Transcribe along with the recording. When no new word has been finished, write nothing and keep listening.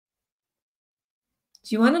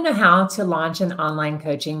Do you want to know how to launch an online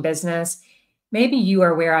coaching business? Maybe you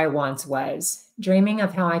are where I once was, dreaming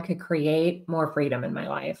of how I could create more freedom in my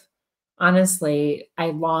life. Honestly, I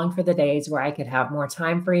long for the days where I could have more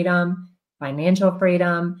time freedom, financial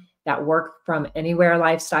freedom, that work from anywhere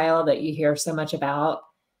lifestyle that you hear so much about.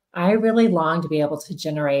 I really long to be able to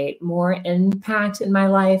generate more impact in my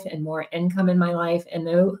life and more income in my life and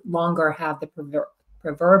no longer have the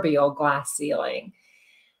proverbial glass ceiling.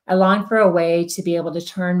 I longed for a way to be able to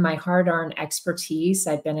turn my hard earned expertise.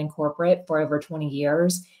 I'd been in corporate for over 20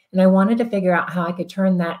 years, and I wanted to figure out how I could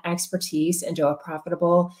turn that expertise into a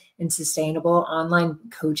profitable and sustainable online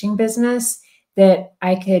coaching business that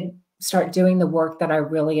I could start doing the work that I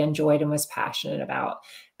really enjoyed and was passionate about.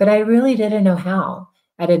 But I really didn't know how.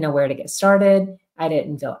 I didn't know where to get started. I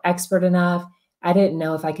didn't feel expert enough. I didn't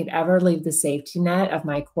know if I could ever leave the safety net of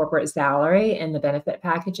my corporate salary and the benefit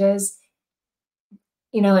packages,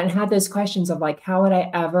 and had those questions of like, how would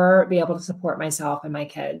I ever be able to support myself and my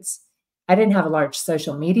kids? I didn't have a large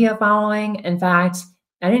social media following. In fact,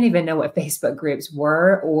 I didn't even know what Facebook groups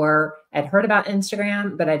were, or I'd heard about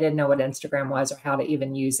Instagram, but I didn't know what Instagram was or how to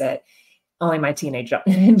even use it. Only my teenage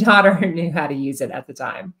daughter knew how to use it at the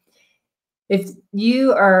time. If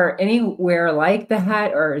you are anywhere like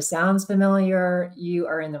that or sounds familiar, you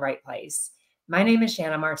are in the right place. My name is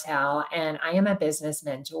Shanna Martell, and I am a business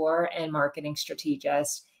mentor and marketing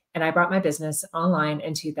strategist. And I brought my business online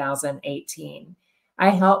in 2018. I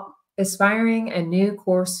help aspiring and new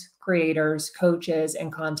course creators, coaches,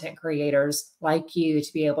 and content creators like you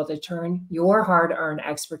to be able to turn your hard earned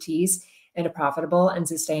expertise into profitable and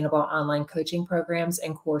sustainable online coaching programs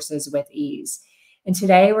and courses with ease. And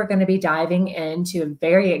today we're going to be diving into a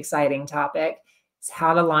very exciting topic. It's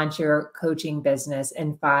how to launch your coaching business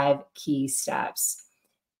in 5 key steps.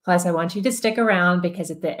 Plus, I want you to stick around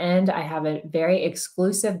because at the end, I have a very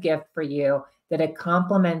exclusive gift for you that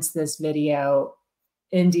complements this video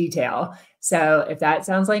in detail. So if that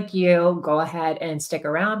sounds like you, go ahead and stick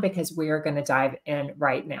around because we are going to dive in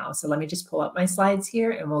right now. So let me just pull up my slides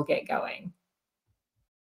here and we'll get going.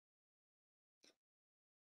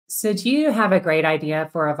 So, do you have a great idea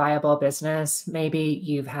for a viable business? Maybe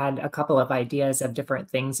you've had a couple of ideas of different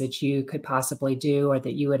things that you could possibly do or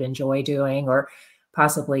that you would enjoy doing, or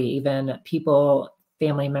possibly even people,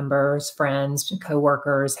 family members, friends,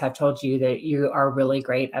 coworkers have told you that you are really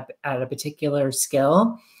great at a particular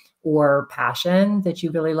skill or passion that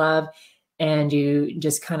you really love. And you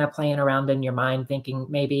just kind of playing around in your mind thinking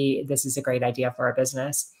maybe this is a great idea for a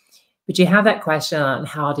business. But you have that question on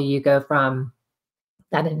how do you go from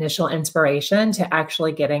that initial inspiration to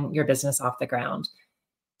actually getting your business off the ground.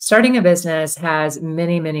 Starting a business has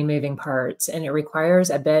many, many moving parts and it requires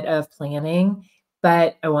a bit of planning,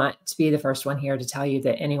 but I want to be the first one here to tell you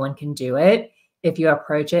that anyone can do it if you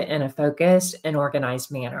approach it in a focused and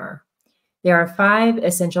organized manner. There are 5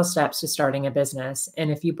 essential steps to starting a business,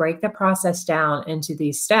 and if you break the process down into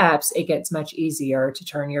these steps, it gets much easier to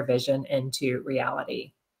turn your vision into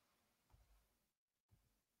reality.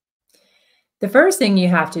 The first thing you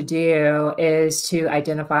have to do is to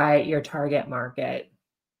identify your target market.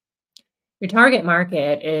 Your target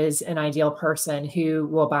market is an ideal person who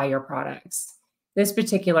will buy your products. This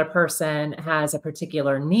particular person has a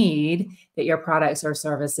particular need that your products or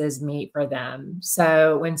services meet for them.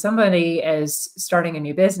 So when somebody is starting a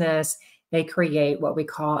new business, they create what we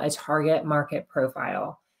call a target market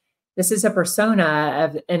profile. This is a persona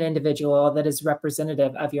of an individual that is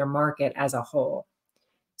representative of your market as a whole.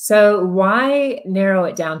 So why narrow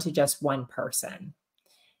it down to just one person?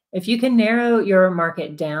 If you can narrow your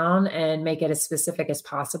market down and make it as specific as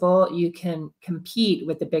possible, you can compete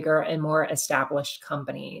with the bigger and more established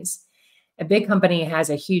companies. A big company has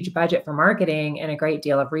a huge budget for marketing and a great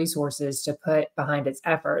deal of resources to put behind its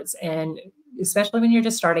efforts. And especially when you're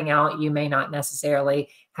just starting out, you may not necessarily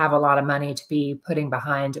have a lot of money to be putting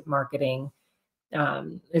behind marketing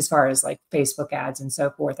as far as like Facebook ads and so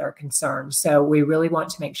forth are concerned. So we really want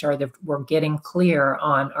to make sure that we're getting clear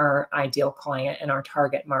on our ideal client and our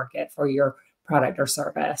target market for your product or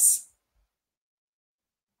service.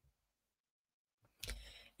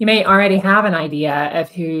 You may already have an idea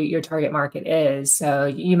of who your target market is. So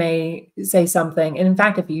you may say something. And in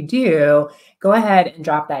fact, if you do, go ahead and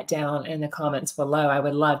drop that down in the comments below. I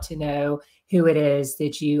would love to know who it is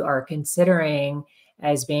that you are considering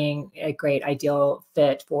as being a great ideal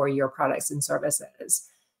fit for your products and services.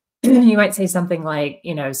 You might say something like,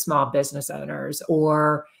 small business owners,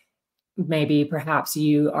 or maybe perhaps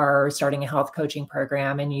you are starting a health coaching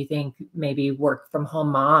program and you think maybe work from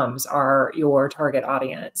home moms are your target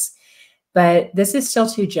audience. But this is still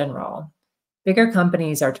too general. Bigger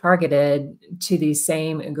companies are targeted to these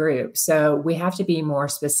same groups. So we have to be more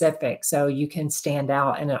specific so you can stand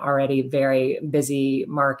out in an already very busy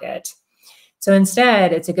market. So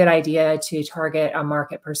instead, it's a good idea to target a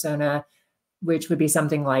market persona, which would be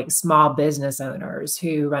something like small business owners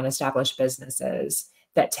who run established businesses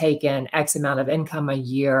that take in X amount of income a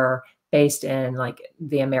year based in like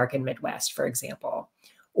the American Midwest, for example.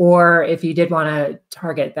 Or if you did want to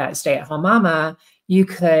target that stay at home mama, you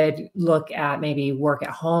could look at maybe work at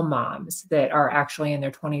home moms that are actually in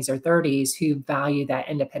their 20s or 30s who value that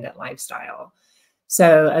independent lifestyle.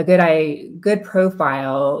 So a good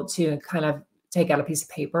profile to kind of take out a piece of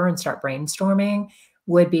paper and start brainstorming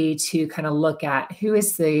would be to kind of look at who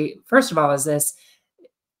is the first of all, is this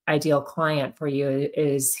ideal client for you?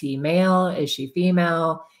 Is he male? Is she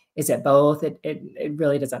female? Is it both? It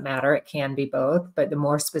really doesn't matter. It can be both, but the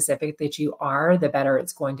more specific that you are, the better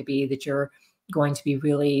it's going to be that you're going to be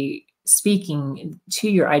really speaking to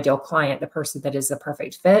your ideal client, the person that is the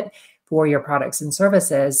perfect fit for your products and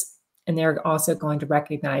services. And they're also going to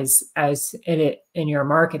recognize as in your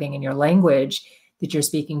marketing and your language that you're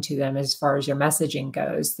speaking to them as far as your messaging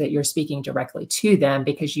goes, that you're speaking directly to them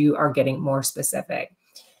because you are getting more specific.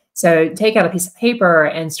 So take out a piece of paper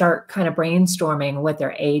and start kind of brainstorming what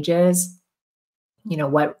their age is.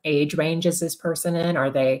 What age range is this person in? Are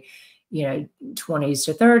they, 20s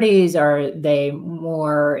to 30s? Are they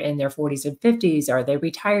more in their 40s and 50s? Are they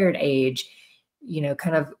retired age?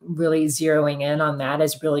 Kind of really zeroing in on that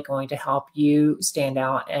is really going to help you stand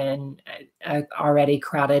out in an already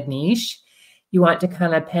crowded niche. You want to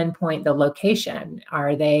kind of pinpoint the location.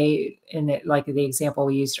 Are they like the example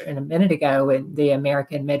we used in a minute ago in the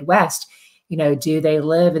American Midwest? Do they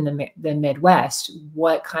live in the Midwest?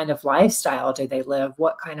 What kind of lifestyle do they live?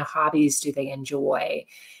 What kind of hobbies do they enjoy?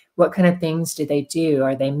 What kind of things do they do?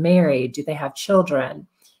 Are they married? Do they have children?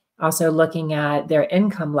 Also looking at their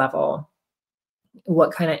income level.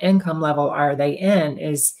 What kind of income level are they in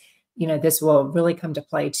this will really come to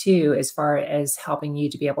play too, as far as helping you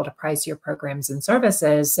to be able to price your programs and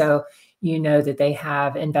services. So that they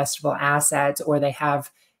have investable assets or they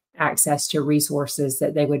have access to resources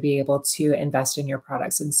that they would be able to invest in your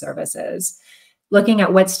products and services. Looking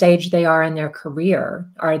at what stage they are in their career.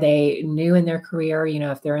 Are they new in their career?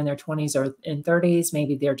 If they're in their 20s or in 30s,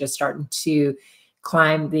 maybe they're just starting to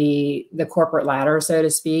climb the corporate ladder, so to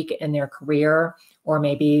speak, in their career. Or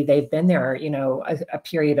maybe they've been there, a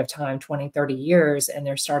period of time, 20, 30 years, and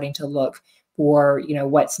they're starting to look for,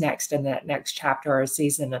 what's next in that next chapter or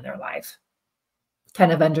season in their life.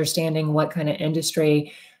 Kind of understanding what kind of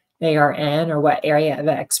industry they are in or what area of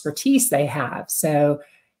expertise they have. So,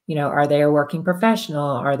 are they a working professional?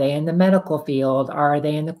 Are they in the medical field? Are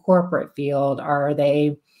they in the corporate field? Are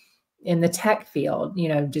they in the tech field?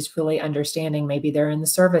 Just really understanding, maybe they're in the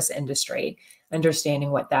service industry.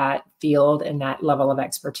 Understanding what that field and that level of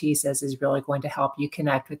expertise is really going to help you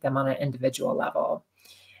connect with them on an individual level.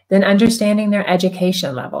 Then understanding their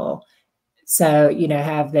education level. So,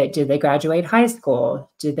 did they graduate high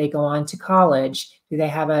school? Did they go on to college? Do they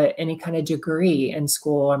have any kind of degree in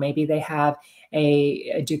school? Or maybe they have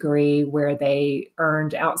a degree where they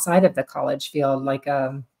earned outside of the college field, like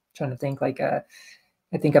trying to think like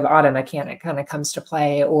I think of auto mechanic kind of comes to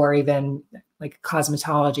play, or even like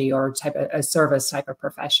cosmetology or a service type of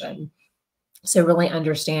profession. So really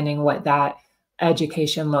understanding what that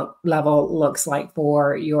education level looks like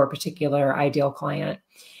for your particular ideal client.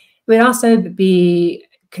 It would also be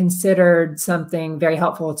considered something very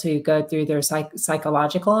helpful to go through their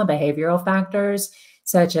psychological and behavioral factors,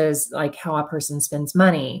 such as like how a person spends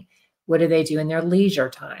money. What do they do in their leisure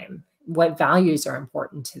time? What values are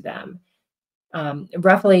important to them?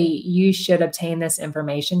 Roughly, you should obtain this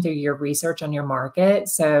information through your research on your market.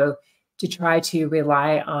 So to try to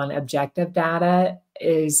rely on objective data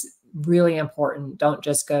is really important. Don't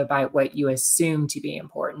just go by what you assume to be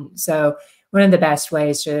important. So one of the best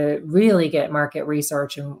ways to really get market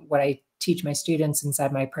research, and what I teach my students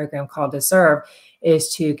inside my program called To Serve,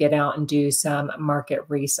 is to get out and do some market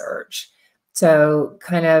research. So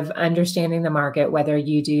kind of understanding the market, whether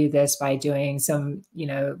you do this by doing some,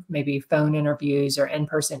 maybe phone interviews or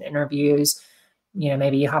in-person interviews,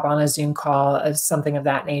 maybe you hop on a Zoom call of something of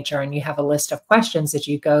that nature, and you have a list of questions that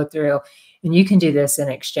you go through. And you can do this in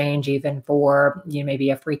exchange even for, maybe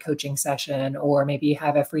a free coaching session, or maybe you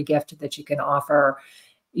have a free gift that you can offer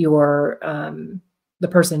your the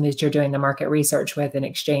person that you're doing the market research with in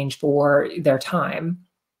exchange for their time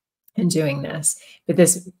in doing this. But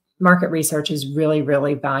this market research is really,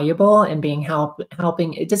 really valuable in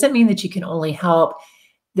helping. It doesn't mean that you can only help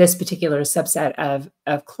this particular subset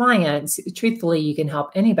of clients, truthfully, you can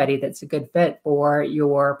help anybody that's a good fit for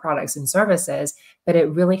your products and services, but it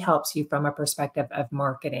really helps you from a perspective of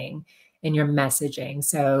marketing and your messaging.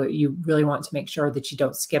 So you really want to make sure that you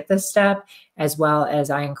don't skip this step, as well as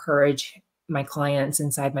I encourage my clients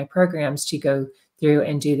inside my programs to go through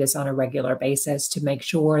and do this on a regular basis to make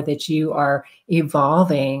sure that you are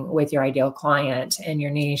evolving with your ideal client and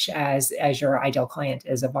your niche as your ideal client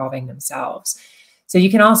is evolving themselves. So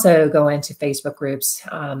you can also go into Facebook groups,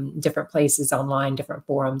 different places online, different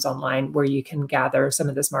forums online where you can gather some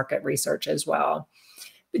of this market research as well.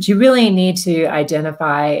 But you really need to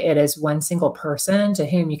identify it as one single person to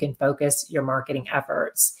whom you can focus your marketing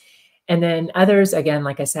efforts. And then others, again,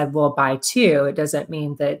 like I said, will buy too. It doesn't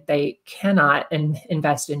mean that they cannot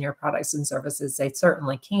invest in your products and services. They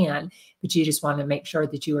certainly can, but you just want to make sure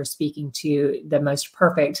that you are speaking to the most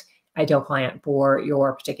perfect ideal client for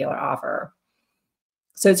your particular offer.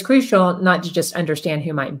 So it's crucial not to just understand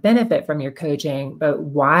who might benefit from your coaching, but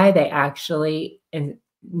why they actually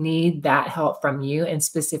need that help from you, and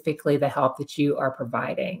specifically the help that you are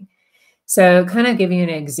providing. So kind of give you an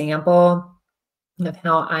example of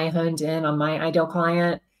how I honed in on my ideal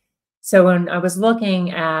client. So when I was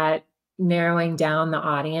looking at narrowing down the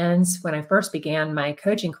audience, when I first began my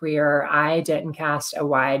coaching career, I didn't cast a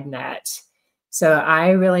wide net. So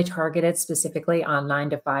I really targeted specifically on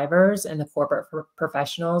 9-to-5ers and the corporate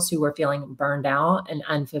professionals who were feeling burned out and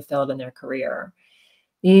unfulfilled in their career.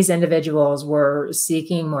 These individuals were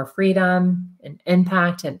seeking more freedom and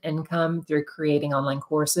impact and income through creating online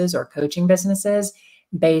courses or coaching businesses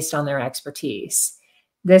based on their expertise.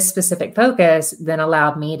 This specific focus then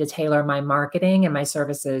allowed me to tailor my marketing and my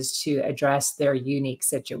services to address their unique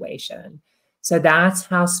situation. So that's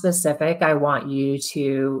how specific I want you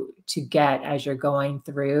to get as you're going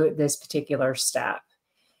through this particular step.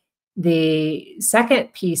 The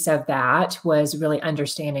second piece of that was really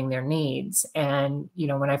understanding their needs. And,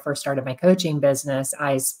 when I first started my coaching business,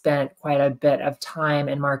 I spent quite a bit of time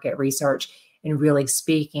in market research and really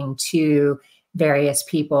speaking to various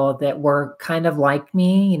people that were kind of like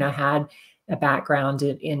me, had a background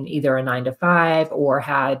in either a 9-to-5 or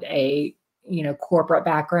had a, corporate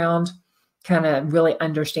background, kind of really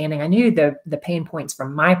understanding. I knew the pain points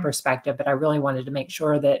from my perspective, but I really wanted to make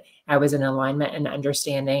sure that I was in alignment and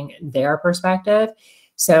understanding their perspective.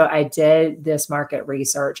 So I did this market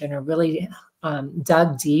research and I really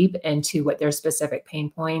dug deep into what their specific pain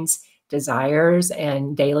points, desires,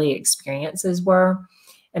 and daily experiences were.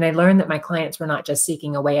 And I learned that my clients were not just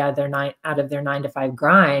seeking a way out of their 9-to-5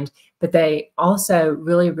 grind, but they also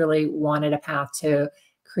really, really wanted a path to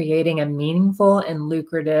creating a meaningful and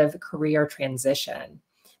lucrative career transition.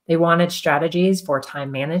 They wanted strategies for time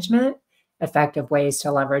management, effective ways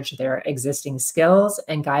to leverage their existing skills,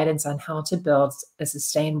 and guidance on how to build a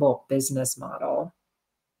sustainable business model.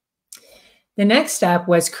 The next step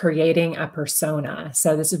was creating a persona.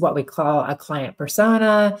 So this is what we call a client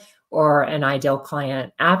persona or an ideal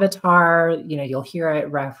client avatar. You'll hear it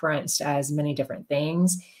referenced as many different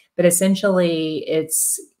things, but essentially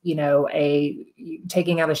it's,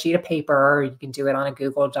 taking out a sheet of paper, or you can do it on a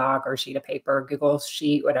Google Doc or sheet of paper, Google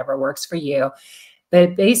Sheet, whatever works for you.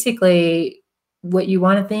 But basically what you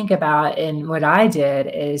want to think about, and what I did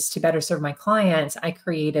is to better serve my clients, I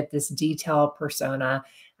created this detailed persona.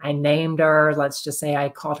 I named her, let's just say I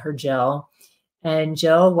called her Jill. And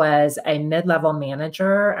Jill was a mid-level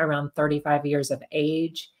manager around 35 years of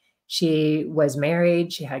age. She was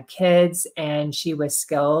married, she had kids, and she was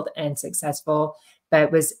skilled and successful, but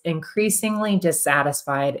was increasingly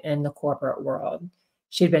dissatisfied in the corporate world.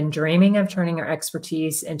 She'd been dreaming of turning her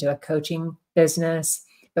expertise into a coaching business,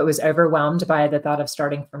 but was overwhelmed by the thought of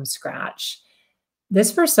starting from scratch.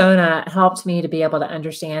 This persona helped me to be able to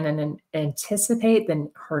understand and anticipate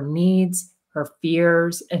her needs, her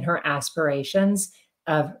fears, and her aspirations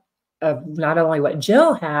of not only what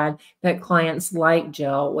Jill had, but clients like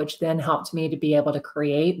Jill, which then helped me to be able to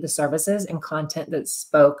create the services and content that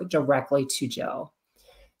spoke directly to Jill.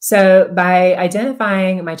 So by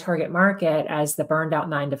identifying my target market as the burned out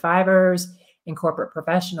 9-to-5ers and corporate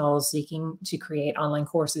professionals seeking to create online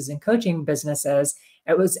courses and coaching businesses,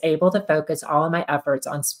 I was able to focus all of my efforts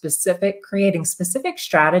on creating specific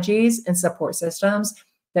strategies and support systems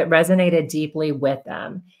that resonated deeply with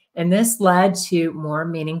them. And this led to more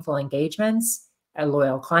meaningful engagements, a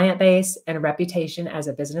loyal client base, and a reputation as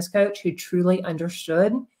a business coach who truly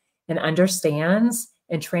understood and understands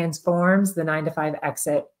and transforms the 9-to-5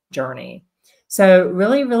 exit journey. So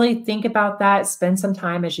really, really think about that. Spend some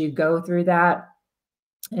time as you go through that.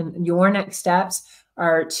 And your next steps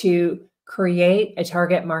are to create a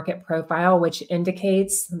target market profile, which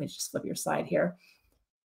indicates, let me just flip your slide here.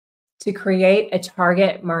 To create a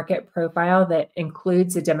target market profile that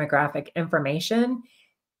includes the demographic information,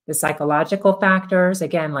 the psychological factors,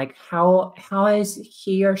 again, like how is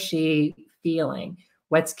he or she feeling?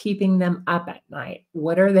 What's keeping them up at night?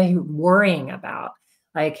 What are they worrying about?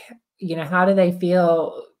 Like, how do they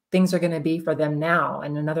feel things are going to be for them now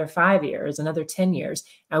in another 5 years, another 10 years?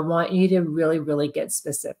 I want you to really, really get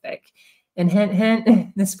specific. And hint,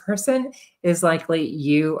 hint, this person is likely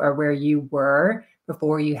you or where you were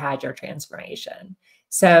before you had your transformation.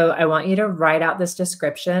 So I want you to write out this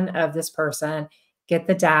description of this person, get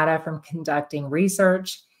the data from conducting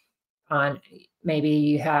research on, maybe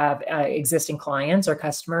you have existing clients or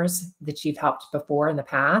customers that you've helped before in the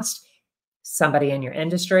past, somebody in your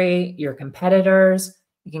industry, your competitors.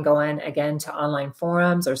 You can go in again to online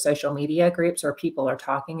forums or social media groups where people are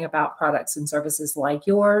talking about products and services like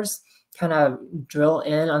yours. Kind of drill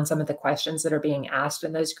in on some of the questions that are being asked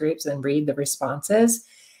in those groups and read the responses.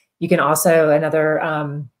 You can also,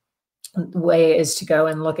 another way is to go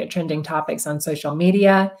and look at trending topics on social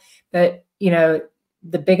media. But,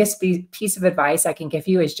 the biggest piece of advice I can give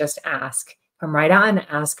you is just ask. Come right out and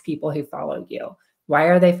ask people who follow you. Why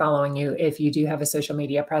are they following you? If you do have a social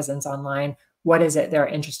media presence online, what is it they're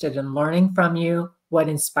interested in learning from you? What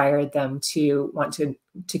inspired them to want to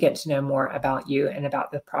get to know more about you and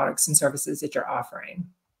about the products and services that you're offering?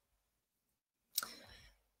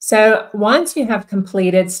 So once you have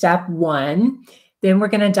completed step 1, then we're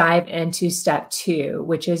going to dive into step 2,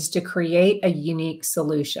 which is to create a unique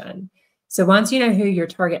solution. So once you know who your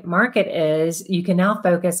target market is, you can now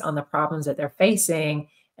focus on the problems that they're facing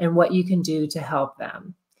and what you can do to help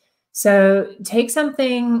them. So take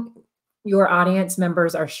something your audience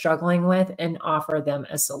members are struggling with and offer them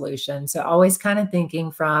a solution. So always kind of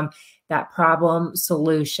thinking from that problem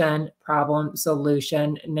solution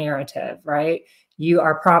narrative, right? You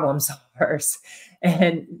are problem solvers,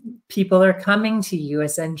 and people are coming to you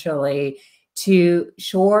essentially to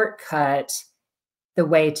shortcut the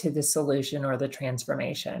way to the solution or the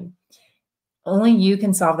transformation. Only you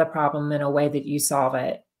can solve the problem in a way that you solve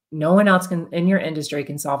it. No one else in your industry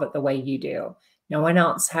can solve it the way you do. No one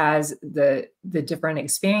else has the different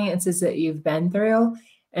experiences that you've been through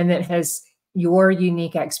and that has your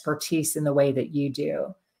unique expertise in the way that you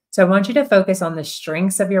do. So I want you to focus on the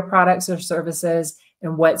strengths of your products or services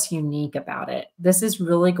and what's unique about it. This is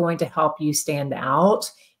really going to help you stand out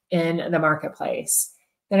in the marketplace.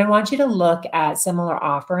 Then I want you to look at similar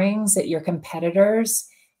offerings that your competitors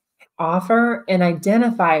offer and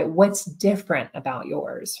identify what's different about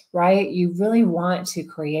yours, right? You really want to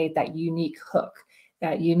create that unique hook,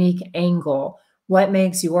 that unique angle. What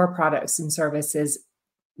makes your products and services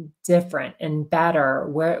different and better?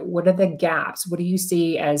 What are the gaps? What do you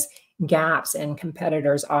see as gaps in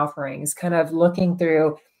competitors' offerings? Kind of looking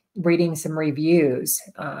through, reading some reviews,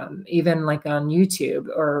 even like on YouTube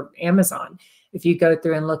or Amazon. If you go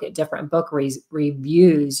through and look at different book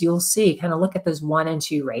reviews, you'll see, kind of look at those 1 and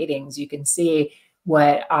 2 ratings. You can see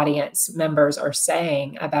what audience members are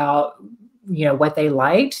saying about, what they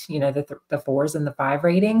liked, the 4s and the 5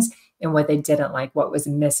 ratings, and what they didn't like, what was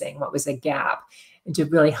missing, what was a gap, and to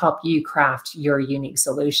really help you craft your unique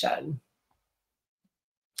solution.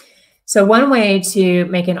 So one way to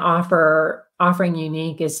make an offering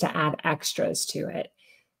unique is to add extras to it.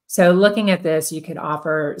 So looking at this, you could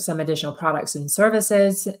offer some additional products and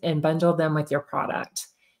services and bundle them with your product.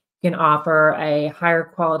 You can offer a higher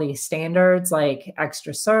quality standards like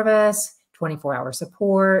extra service, 24-hour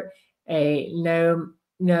support, a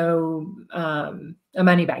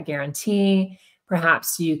money back guarantee.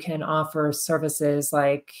 Perhaps you can offer services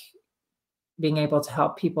like being able to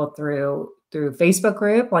help people through Facebook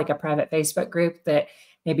group, like a private Facebook group that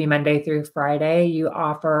maybe Monday through Friday you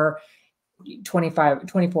offer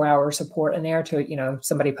 24-hour support in there to,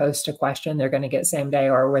 somebody posts a question, they're going to get same day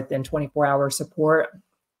or within 24-hour support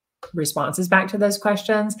responses back to those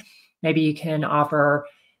questions. Maybe you can offer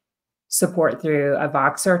support through a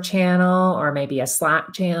Voxer channel or maybe a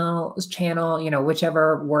Slack channel,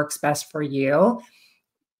 whichever works best for you.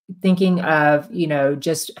 Thinking of,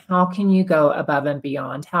 just how can you go above and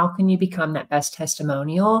beyond? How can you become that best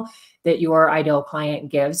testimonial that your ideal client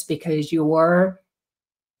gives because your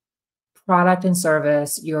product and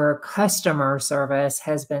service, your customer service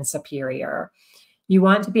has been superior. You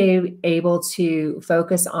want to be able to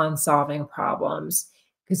focus on solving problems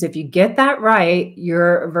because if you get that right,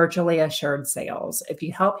 you're virtually assured sales. If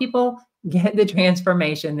you help people get the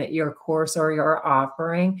transformation that your course or your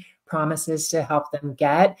offering promises to help them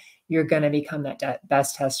get, you're going to become that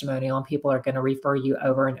best testimonial and people are going to refer you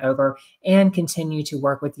over and over and continue to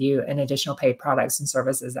work with you in additional paid products and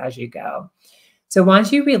services as you go. So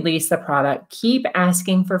once you release the product, keep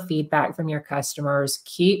asking for feedback from your customers,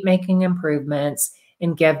 keep making improvements,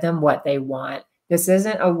 and give them what they want. This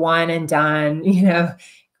isn't a one and done,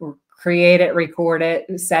 create it, record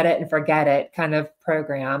it, set it, and forget it kind of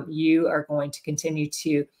program. You are going to continue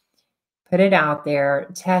to put it out there,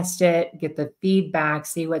 test it, get the feedback,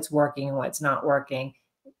 see what's working and what's not working,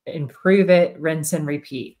 improve it, rinse and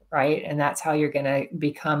repeat, right? And that's how you're going to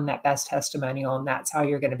become that best testimonial. And that's how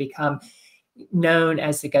you're going to become known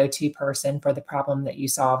as the go-to person for the problem that you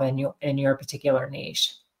solve in your particular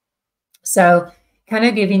niche. So kind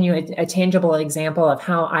of giving you a tangible example of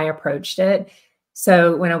how I approached it.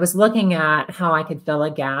 So when I was looking at how I could fill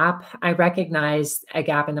a gap, I recognized a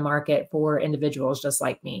gap in the market for individuals just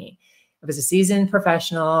like me. I was a seasoned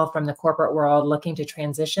professional from the corporate world looking to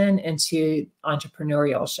transition into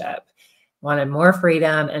entrepreneurship, wanted more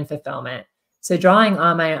freedom and fulfillment. So drawing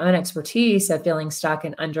on my own expertise of feeling stuck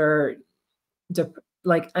and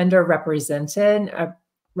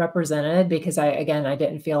underrepresented because I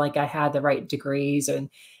didn't feel like I had the right degrees and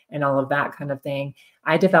all of that kind of thing.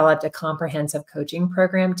 I developed a comprehensive coaching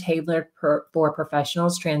program tailored for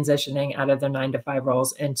professionals transitioning out of their 9-to-5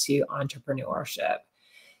 roles into entrepreneurship.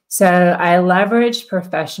 So I leveraged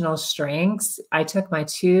professional strengths. I took my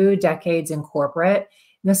 2 decades in corporate.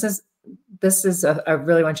 This is I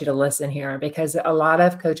really want you to listen here, because a lot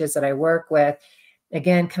of coaches that I work with,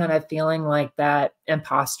 again, kind of feeling like that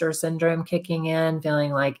imposter syndrome kicking in,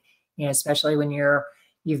 feeling like, especially when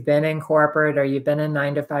you've been in corporate or you've been in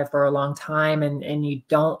 9-to-5 for a long time and you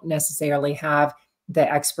don't necessarily have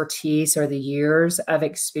the expertise or the years of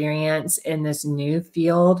experience in this new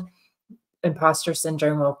field, imposter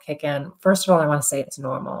syndrome will kick in. First of all, I want to say it's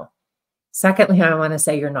normal. Secondly, I want to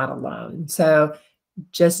say you're not alone. So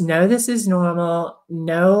just know this is normal.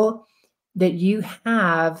 Know that you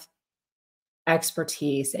have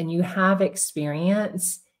expertise and you have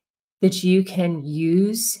experience that you can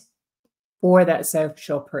use for that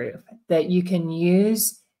social proof, that you can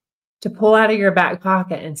use to pull out of your back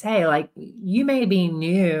pocket and say, like, you may be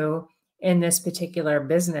new in this particular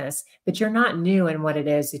business, but you're not new in what it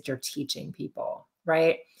is that you're teaching people,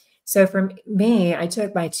 right? So for me, I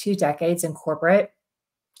took my 2 decades in corporate,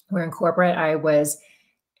 where in corporate I was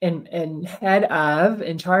in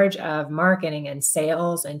charge of marketing and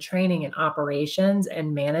sales and training and operations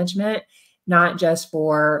and management, not just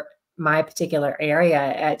for my particular area.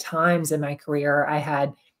 At times in my career, I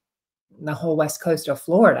had the whole west coast of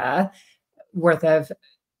Florida worth of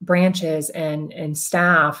branches and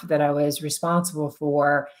staff that I was responsible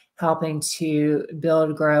for helping to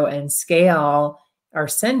build, grow, and scale our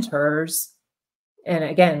centers. And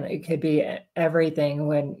again, it could be everything.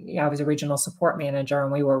 When I was a regional support manager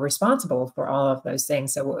and we were responsible for all of those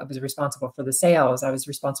things. So I was responsible for the sales. I was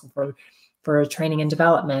responsible for training and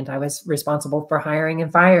development. I was responsible for hiring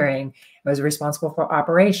and firing. I was responsible for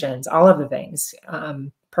operations, all of the things,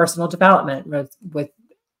 personal development with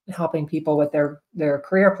helping people with their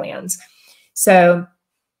career plans. So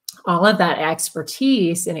all of that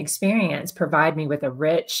expertise and experience provide me with a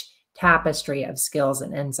rich tapestry of skills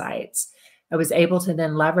and insights. I was able to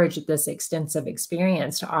then leverage this extensive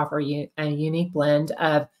experience to offer you a unique blend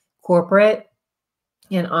of corporate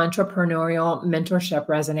and entrepreneurial mentorship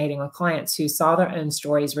resonating with clients who saw their own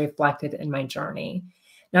stories reflected in my journey.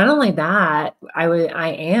 Not only that, I was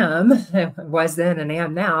then and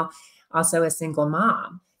am now also a single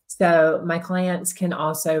mom. So my clients can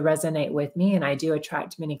also resonate with me, and I do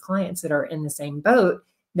attract many clients that are in the same boat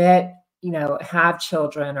that have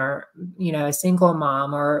children or a single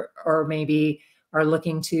mom or maybe are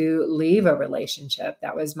looking to leave a relationship.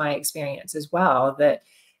 That was my experience as well, that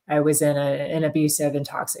I was in an abusive and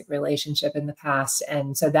toxic relationship in the past.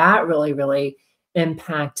 And so that really, really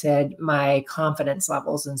impacted my confidence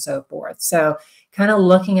levels and so forth. So kind of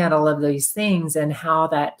looking at all of these things and how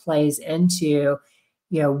that plays into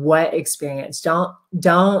what experience. Don't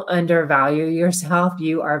undervalue yourself.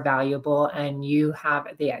 You are valuable and you have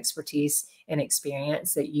the expertise and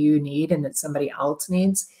experience that you need and that somebody else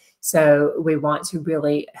needs. So we want to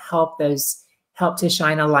really help to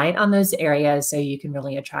shine a light on those areas so you can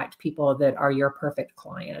really attract people that are your perfect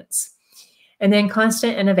clients. And then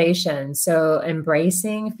constant innovation. So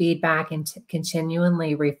embracing feedback and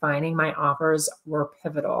continually refining my offers were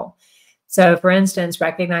pivotal. So for instance,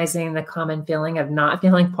 recognizing the common feeling of not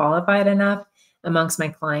feeling qualified enough amongst my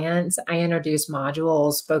clients, I introduced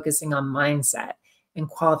modules focusing on mindset and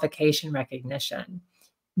qualification recognition.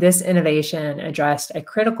 This innovation addressed a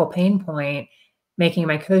critical pain point, making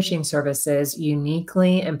my coaching services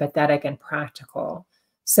uniquely empathetic and practical.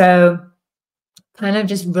 So kind of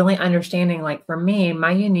just really understanding, like for me,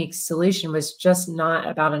 my unique solution was just not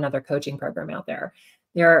about another coaching program out there.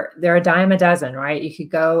 They're a dime a dozen, right? You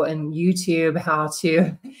could go and YouTube how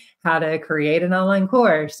to create an online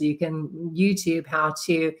course. You can YouTube how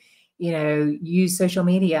to, use social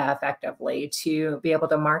media effectively to be able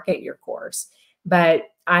to market your course. But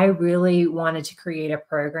I really wanted to create a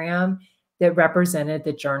program that represented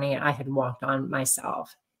the journey I had walked on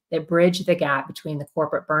myself, that bridged the gap between the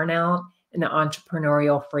corporate burnout and the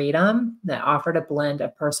entrepreneurial freedom, that offered a blend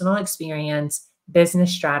of personal experience,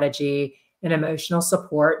 business strategy, and emotional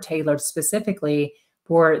support tailored specifically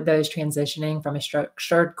for those transitioning from a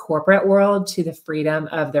structured corporate world to the freedom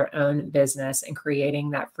of their own business and creating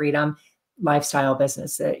that freedom lifestyle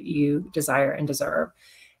business that you desire and deserve.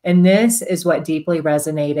 And this is what deeply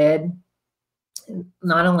resonated,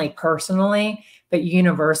 not only personally, but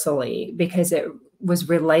universally, because it was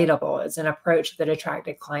relatable. It's an approach that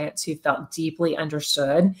attracted clients who felt deeply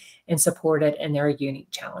understood and supported in their unique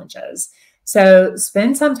challenges. So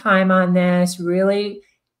spend some time on this, really,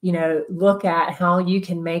 look at how you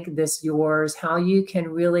can make this yours, how you can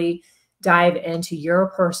really dive into your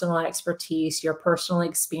personal expertise, your personal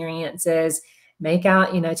experiences, take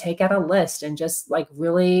out a list and just like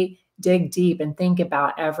really dig deep and think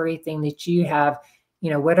about everything that you have.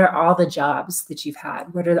 What are all the jobs that you've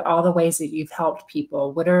had? What are all the ways that you've helped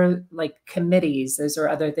people? What are like committees? Those are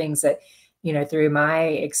other things that, through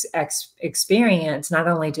my experience, not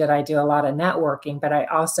only did I do a lot of networking, but I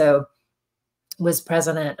also was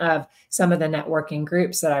president of some of the networking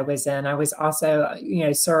groups that I was in. I was also,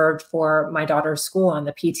 served for my daughter's school on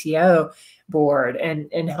the PTO board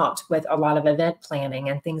and helped with a lot of event planning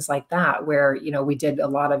and things like that, where, we did a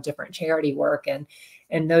lot of different charity work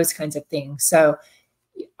and those kinds of things. So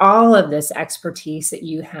all of this expertise that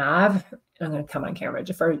you have, I'm going to come on camera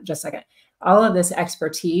for just a second. All of this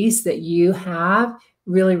expertise that you have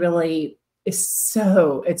really, really it's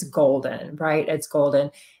golden, right? It's golden.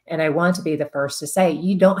 And I want to be the first to say,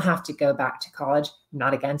 you don't have to go back to college. I'm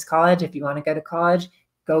not against college. If you want to go to college,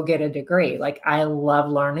 go get a degree. Like, I love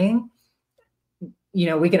learning.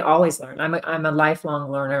 We can always learn. I'm a lifelong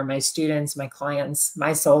learner. My students, my clients,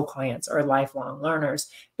 my soul clients are lifelong learners,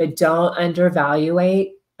 but don't undervalue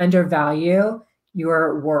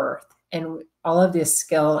your worth and all of this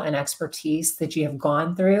skill and expertise that you have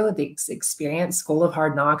gone through, the experience, school of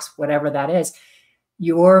hard knocks, whatever that is.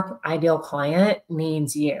 Your ideal client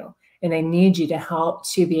needs you, and they need you to help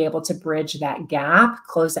to be able to bridge that gap,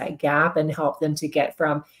 close that gap, and help them to get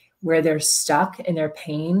from where they're stuck in their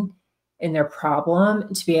pain, in their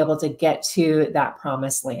problem, to be able to get to that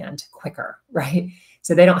promised land quicker, right?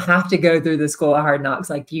 So they don't have to go through the school of hard knocks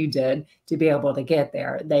like you did to be able to get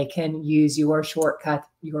there. They can use your shortcut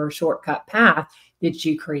path that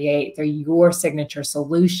you create through your signature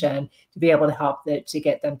solution to be able to help to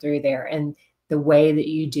get them through there. And the way that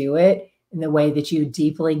you do it and the way that you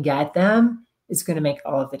deeply get them is going to make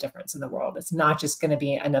all of the difference in the world. It's not just going to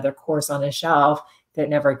be another course on a shelf that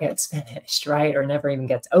never gets finished, right? Or never even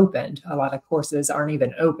gets opened. A lot of courses aren't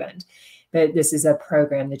even opened. But this is a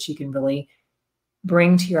program that you can really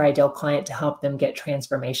bring to your ideal client to help them get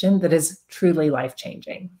transformation that is truly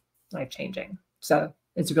life-changing. So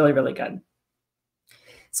it's really, really good.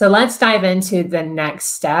 So let's dive into the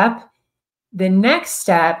next step. The next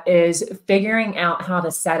step is figuring out how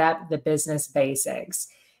to set up the business basics.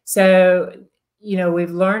 So,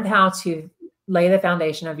 we've learned how to lay the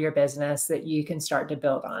foundation of your business that you can start to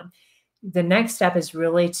build on. The next step is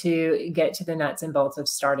really to get to the nuts and bolts of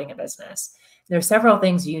starting a business. There are several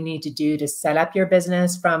things you need to do to set up your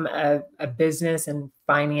business from a business and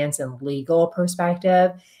finance and legal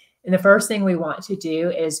perspective. And the first thing we want to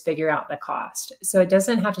do is figure out the cost. So it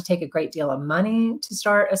doesn't have to take a great deal of money to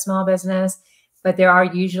start a small business, but there are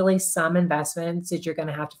usually some investments that you're going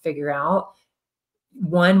to have to figure out.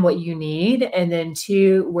 One, what you need, and then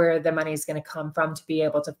two, where the money is going to come from to be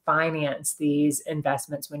able to finance these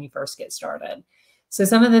investments when you first get started. So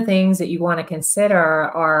some of the things that you want to consider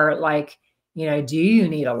are like, do you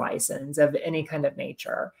need a license of any kind of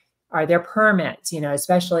nature? Are there permits,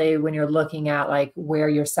 especially when you're looking at like where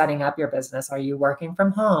you're setting up your business? Are you working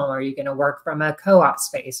from home? Are you going to work from a co-op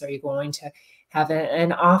space? Are you going to have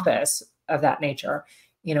an office of that nature?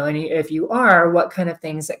 And if you are, what kind of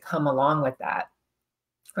things that come along with that?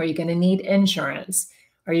 Are you going to need insurance?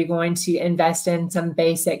 Are you going to invest in some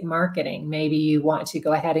basic marketing? Maybe you want to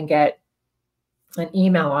go ahead and get an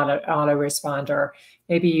email autoresponder.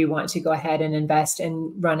 Maybe you want to go ahead and invest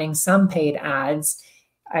in running some paid ads.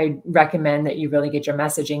 I recommend that you really get your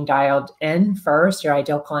messaging dialed in first, your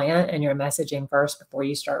ideal client, and your messaging first before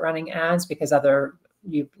you start running ads, because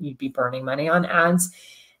you'd be burning money on ads.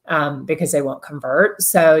 because they won't convert.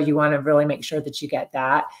 So you want to really make sure that you get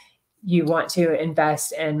that. You want to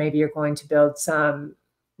invest in, maybe you're going to build some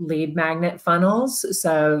lead magnet funnels.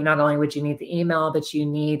 So not only would you need the email, but you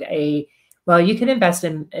need well, you can invest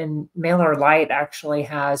in MailerLite actually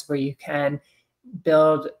has where you can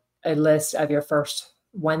build a list of your first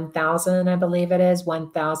 1,000, I believe it is,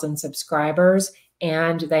 1,000 subscribers.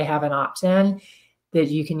 And they have an opt-in that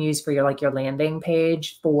you can use for your landing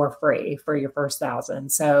page for free for your first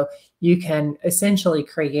 1,000. So you can essentially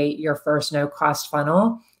create your first no-cost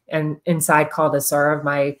funnel. And inside Call to Serve,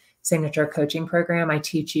 my signature coaching program, I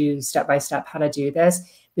teach you step-by-step how to do this,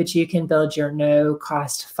 but you can build your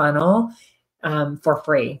no-cost funnel for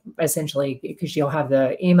free, essentially, because you'll have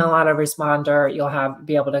the email autoresponder, you'll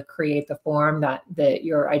be able to create the form that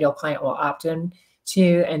your ideal client will opt in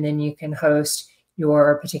to, and then you can host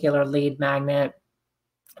your particular lead magnet,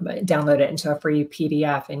 download it into a free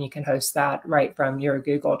PDF, and you can host that right from your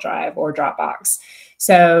Google Drive or Dropbox.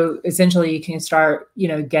 So essentially you can start,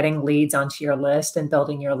 getting leads onto your list and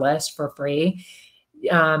building your list for free.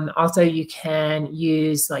 Also, you can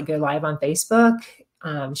use go live on Facebook,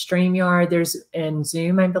 StreamYard, and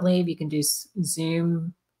Zoom, I believe. You can do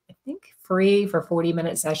Zoom, I think free for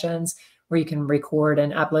 40-minute sessions where you can record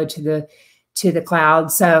and upload to the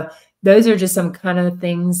cloud. So those are just some kind of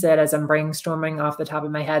things that, as I'm brainstorming off the top of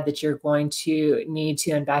my head, that you're going to need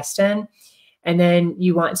to invest in. And then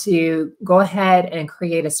you want to go ahead and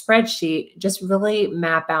create a spreadsheet, just really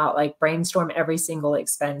map out, brainstorm every single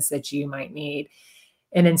expense that you might need.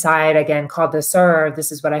 And inside, again, Called to Serve,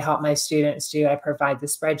 this is what I help my students do. I provide the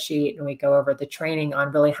spreadsheet, and we go over the training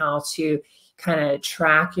on really how to kind of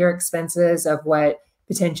track your expenses of what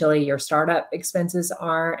potentially your startup expenses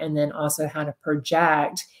are, and then also how to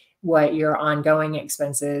project what your ongoing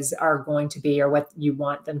expenses are going to be, or what you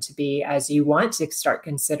want them to be, as you want to start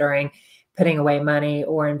considering putting away money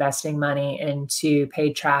or investing money into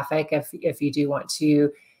paid traffic. If you do want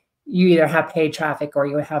to, you either have paid traffic or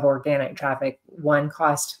you have organic traffic. One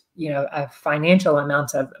costs, a financial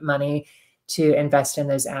amount of money to invest in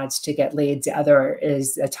those ads to get leads. The other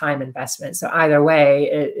is a time investment. So either way,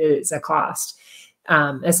 it is a cost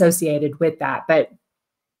associated with that. But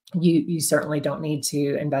you certainly don't need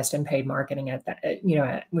to invest in paid marketing at that,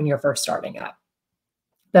 when you're first starting up.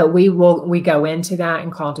 But we go into that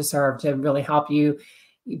in Call to Serve to really help you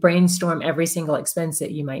brainstorm every single expense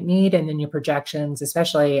that you might need, and then your projections,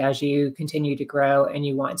 especially as you continue to grow and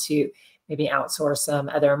you want to maybe outsource some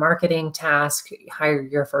other marketing task, hire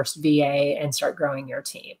your first VA, and start growing your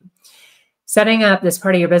team. Setting up this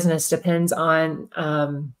part of your business depends on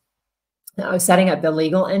setting up the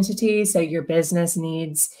legal entity. So your business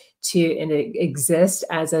needs to exist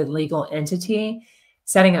as a legal entity.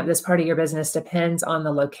 Setting up this part of your business depends on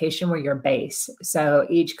the location where you're based. So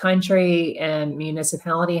each country and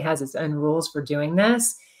municipality has its own rules for doing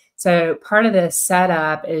this. So part of this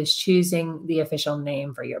setup is choosing the official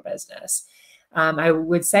name for your business. I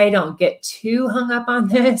would say don't get too hung up on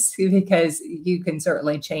this, because you can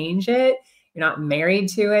certainly change it. You're not married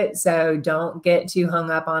to it, so don't get too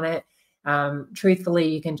hung up on it. Truthfully,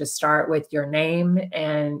 you can just start with your name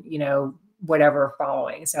and, whatever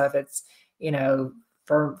following. So if it's,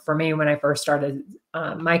 for me, when I first started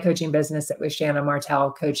my coaching business, it was Shanna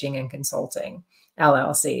Martell Coaching and Consulting,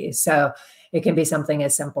 LLC. So it can be something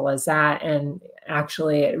as simple as that. And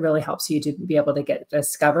actually, it really helps you to be able to get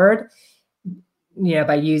discovered,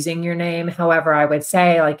 by using your name. However, I would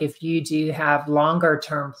say, if you do have longer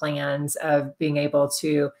term plans of being able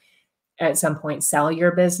to at some point sell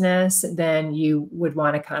your business, then you would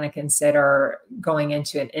want to kind of consider going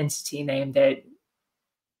into an entity name that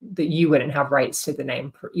you wouldn't have rights to the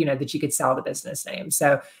name, that you could sell the business name.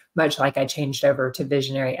 So much like I changed over to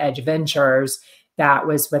Visionary Edge Ventures, that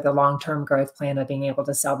was with a long-term growth plan of being able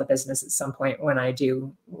to sell the business at some point when I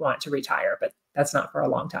do want to retire, but that's not for a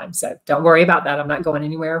long time. So don't worry about that. I'm not going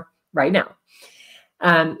anywhere right now.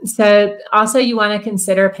 So also you want to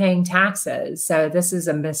consider paying taxes. So this is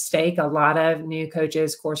a mistake a lot of new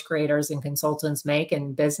coaches, course creators, and consultants make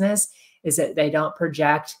in business, is that they don't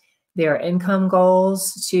project their income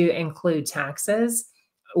goals to include taxes,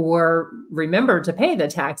 or remember to pay the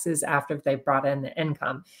taxes after they've brought in the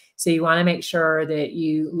income. So you want to make sure that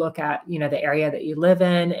you look at, the area that you live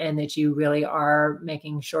in, and that you really are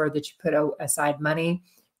making sure that you put aside money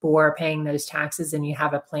for paying those taxes, and you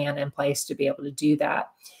have a plan in place to be able to do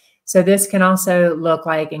that. So this can also look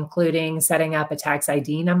like including setting up a tax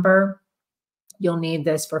ID number. You'll need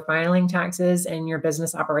this for filing taxes in your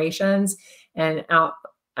business operations, and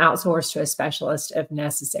outsource to a specialist if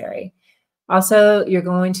necessary. Also, you're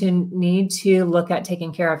going to need to look at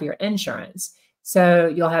taking care of your insurance. So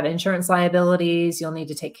you'll have insurance liabilities you'll need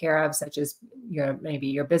to take care of, such as maybe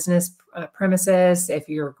your business premises. If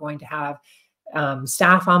you're going to have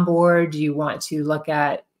staff on board, you want to look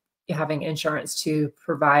at having insurance to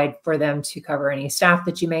provide for them to cover any staff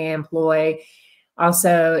that you may employ.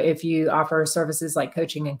 Also, if you offer services like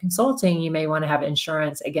coaching and consulting, you may want to have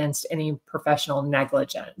insurance against any professional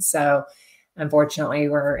negligence. So unfortunately,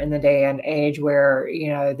 we're in the day and age where,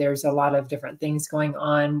 there's a lot of different things going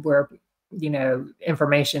on where,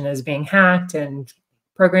 information is being hacked and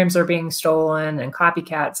programs are being stolen and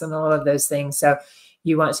copycats and all of those things. So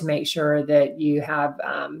you want to make sure that you have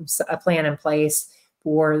a plan in place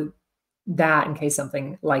for that in case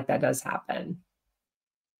something like that does happen.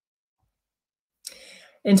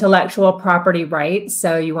 Intellectual property rights.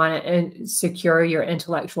 So you want to secure your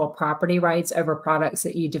intellectual property rights over products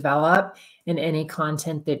that you develop and any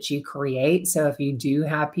content that you create. So if you do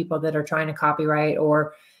have people that are trying to copyright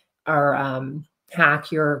or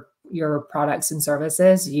hack your products and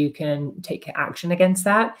services, you can take action against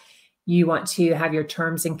that. You want to have your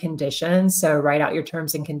terms and conditions. So write out your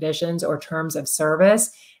terms and conditions or terms of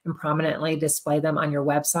service and prominently display them on your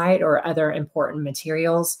website or other important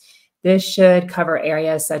materials. This should cover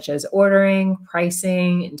areas such as ordering,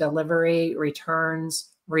 pricing, delivery, returns,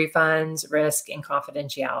 refunds, risk, and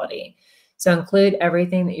confidentiality. So include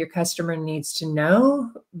everything that your customer needs to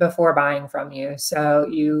know before buying from you. So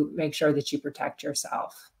you make sure that you protect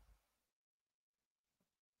yourself.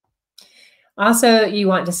 Also, you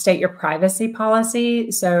want to state your privacy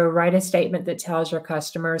policy. So write a statement that tells your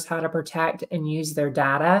customers how to protect and use their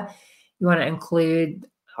data. You want to include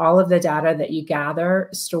all of the data that you gather,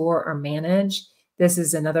 store, or manage. This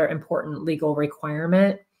is another important legal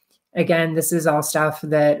requirement. Again, this is all stuff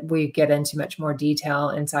that we get into much more detail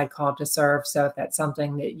inside Call to Serve. So if that's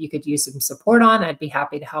something that you could use some support on, I'd be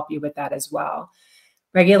happy to help you with that as well.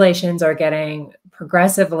 Regulations are getting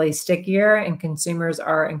progressively stickier and consumers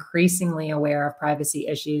are increasingly aware of privacy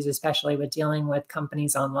issues, especially with dealing with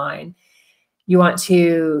companies online. You want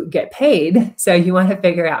to get paid. So you want to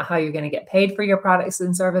figure out how you're going to get paid for your products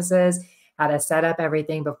and services, how to set up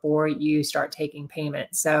everything before you start taking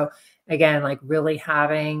payment. So again, like really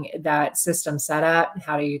having that system set up,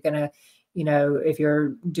 how are you going to, if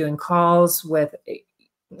you're doing calls with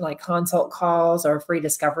like consult calls or free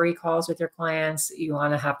discovery calls with your clients, you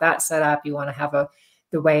want to have that set up. You want to have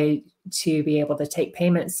the way to be able to take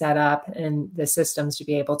payments set up and the systems to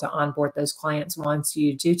be able to onboard those clients once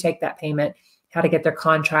you do take that payment, how to get their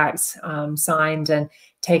contracts signed and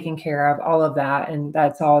taken care of, all of that. And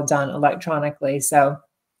that's all done electronically. So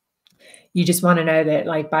you just want to know that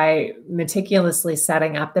like by meticulously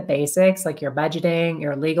setting up the basics, like your budgeting,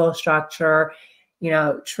 your legal structure,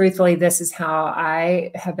 truthfully, this is how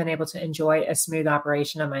I have been able to enjoy a smooth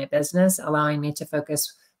operation of my business, allowing me to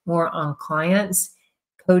focus more on clients,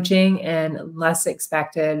 coaching, and less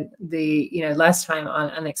time on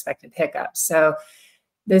unexpected hiccups. So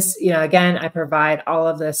this, again, I provide all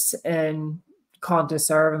of this in Called to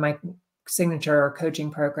Serve in my signature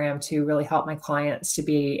coaching program to really help my clients to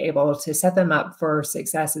be able to set them up for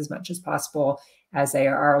success as much as possible as they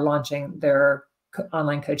are launching their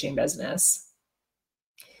online coaching business.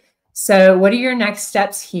 So what are your next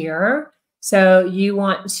steps here? So you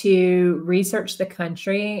want to research the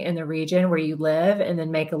country and the region where you live and then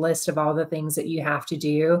make a list of all the things that you have to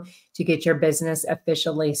do to get your business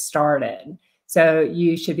officially started. So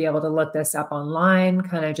you should be able to look this up online,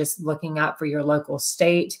 kind of just looking up for your local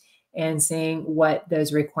state and seeing what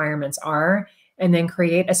those requirements are, and then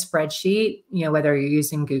create a spreadsheet, whether you're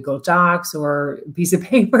using Google Docs or a piece of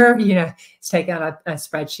paper, take out a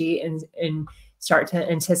spreadsheet and start to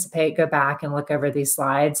anticipate, go back and look over these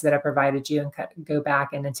slides that I provided you and go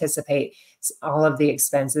back and anticipate all of the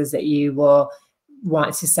expenses that you will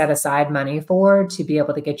want to set aside money for to be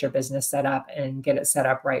able to get your business set up and get it set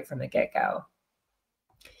up right from the get-go.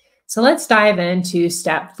 So let's dive into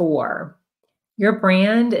step 4. Your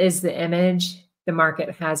brand is the image the market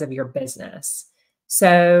has of your business.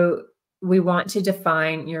 So we want to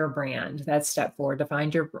define your brand. That's step 4,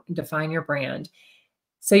 define your brand.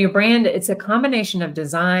 So your brand, it's a combination of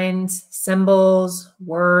designs, symbols,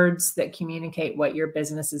 words that communicate what your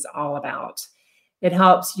business is all about. It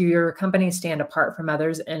helps your company stand apart from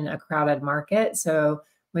others in a crowded market. So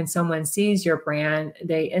when someone sees your brand,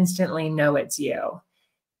 they instantly know it's you.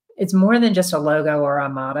 It's more than just a logo or a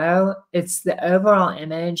motto. It's the overall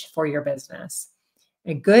image for your business.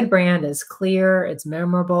 A good brand is clear, it's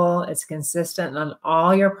memorable, it's consistent on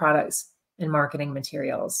all your products and marketing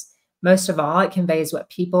materials. Most of all, it conveys what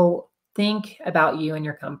people think about you and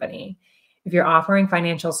your company. If you're offering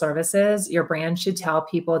financial services, your brand should tell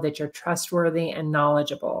people that you're trustworthy and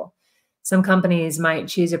knowledgeable. Some companies might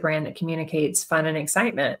choose a brand that communicates fun and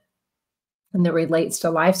excitement and that relates to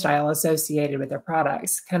lifestyle associated with their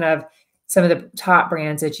products. Kind of some of the top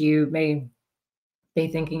brands that you may be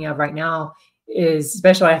thinking of right now is,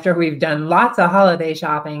 especially after we've done lots of holiday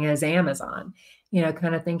shopping, is Amazon.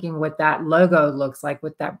 Kind of thinking what that logo looks like,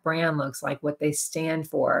 what that brand looks like, what they stand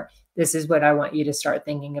for. This is what I want you to start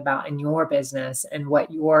thinking about in your business, and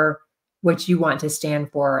what you want to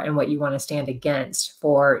stand for and what you want to stand against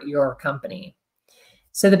for your company.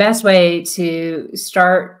 So the best way to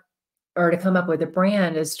start or to come up with a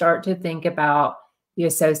brand is start to think about the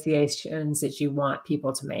associations that you want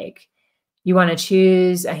people to make. You want to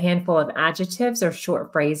choose a handful of adjectives or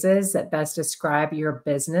short phrases that best describe your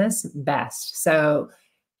business best. So,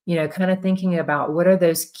 kind of thinking about what are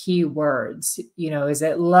those key words? Is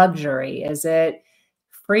it luxury? Is it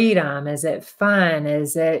freedom? Is it fun?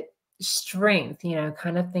 Is it strength?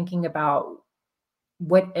 Kind of thinking about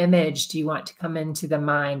what image do you want to come into the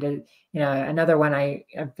mind? And, another one,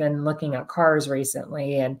 I've been looking at cars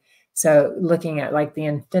recently. And so looking at like the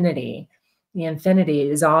Infinity. The Infinity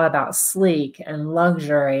is all about sleek and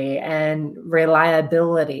luxury and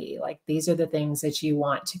reliability. Like, these are the things that you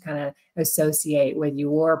want to kind of associate with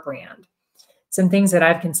your brand. Some things that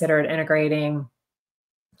I've considered integrating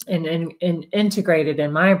and integrated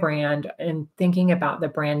in my brand, and thinking about the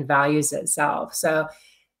brand values itself. So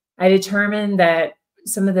I determined that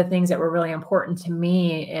some of the things that were really important to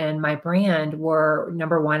me in my brand were,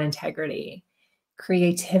 number one, integrity,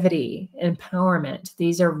 creativity, empowerment.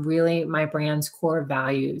 These are really my brand's core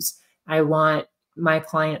values. I want my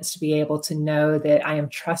clients to be able to know that I am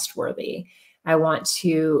trustworthy. I want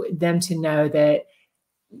them to know that,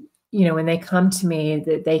 when they come to me,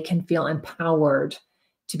 that they can feel empowered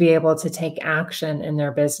to be able to take action in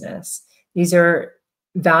their business. These are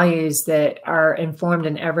values that are informed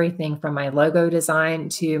in everything from my logo design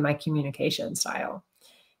to my communication style.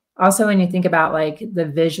 Also, when you think about like the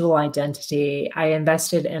visual identity, I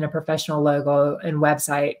invested in a professional logo and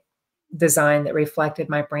website design that reflected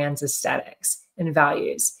my brand's aesthetics and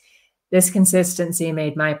values. This consistency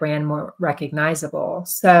made my brand more recognizable.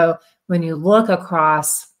 So when you look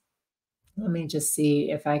across, let me just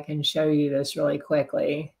see if I can show you this really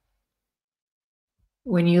quickly.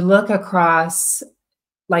 When you look across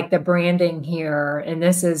like the branding here, and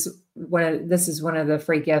this is one of the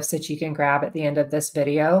free gifts that you can grab at the end of this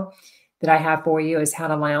video that I have for you, is how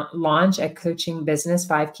to launch a coaching business,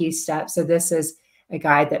 5 key steps. So this is a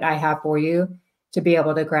guide that I have for you to be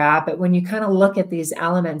able to grab. But when you kind of look at these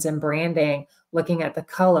elements in branding, looking at the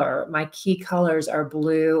color, my key colors are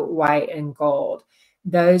blue, white, and gold.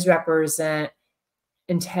 Those represent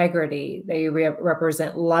integrity. They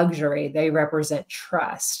represent luxury. They represent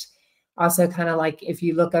trust. Also, kind of like if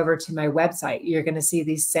you look over to my website, you're going to see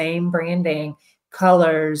these same branding,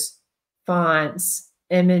 colors, fonts,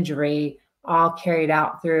 imagery, all carried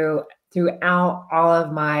out throughout all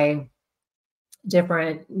of my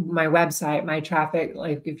website, my traffic.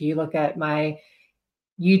 Like if you look at my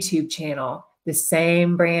YouTube channel, the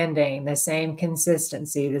same branding, the same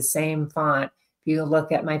consistency, the same font. If you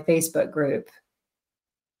look at my Facebook group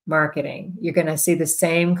marketing, you're going to see the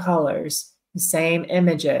same colors, the same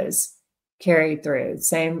images carried through.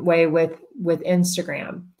 Same way with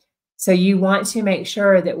Instagram. So you want to make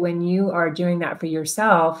sure that when you are doing that for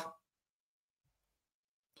yourself,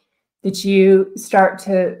 that you start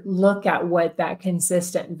to look at what that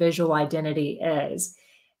consistent visual identity is.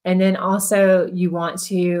 And then also you want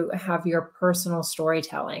to have your personal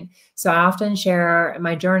storytelling. So I often share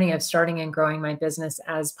my journey of starting and growing my business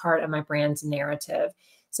as part of my brand's narrative.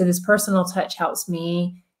 So this personal touch helps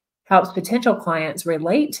potential clients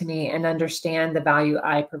relate to me and understand the value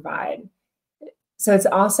I provide. So it's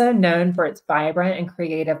also known for its vibrant and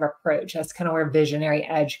creative approach. That's kind of where visionary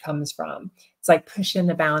edge comes from. It's like pushing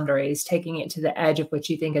the boundaries, taking it to the edge of what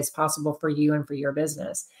you think is possible for you and for your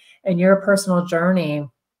business. And your personal journey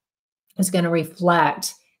is going to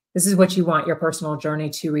reflect, this is what you want your personal journey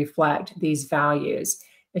to reflect, these values.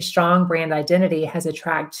 A strong brand identity has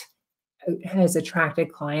attracted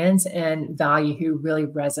clients and value who really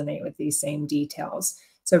resonate with these same details.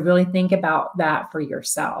 So really think about that for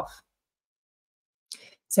yourself.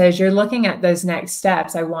 So as you're looking at those next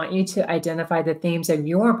steps, I want you to identify the themes of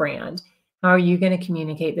your brand. How are you going to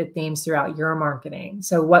communicate the themes throughout your marketing?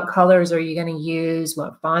 So what colors are you going to use?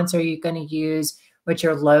 What fonts are you going to use? What's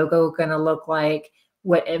your logo going to look like?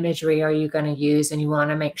 What imagery are you going to use? And you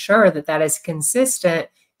want to make sure that that is consistent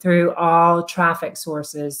through all traffic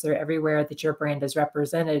sources, through everywhere that your brand is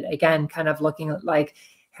represented. Again, kind of looking at like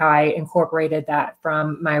how I incorporated that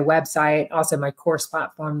from my website, also my course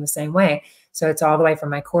platform the same way. So it's all the way from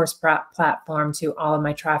my course platform to all of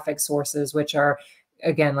my traffic sources, which are,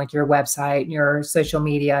 again, like your website, your social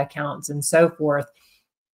media accounts, and so forth,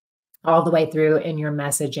 all the way through in your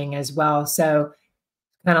messaging as well. So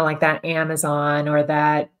kind of like that Amazon or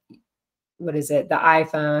that, what is it, the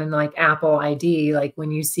iPhone, like Apple ID, like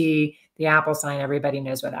when you see the Apple sign, everybody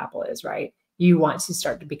knows what Apple is, right? You want to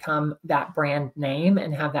start to become that brand name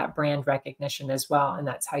and have that brand recognition as well. And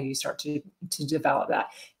that's how you start to develop that.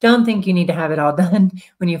 Don't think you need to have it all done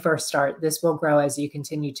when you first start. This will grow as you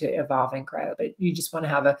continue to evolve and grow, but you just want to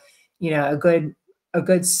have a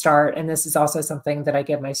good start. And this is also something that I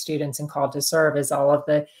give my students in Called to Serve, is all of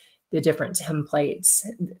the different templates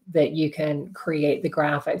that you can create, the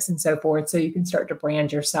graphics and so forth. So you can start to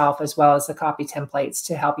brand yourself, as well as the copy templates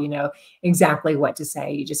to help you know exactly what to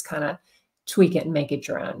say. You just kind of tweak it and make it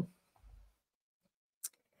your own.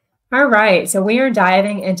 All right, so we are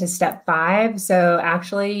diving into step 5. So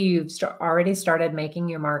actually you've already started making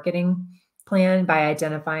your marketing plan by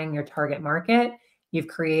identifying your target market. You've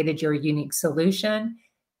created your unique solution.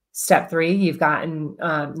 Step 3, you've gotten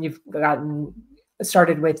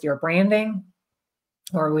started with your branding,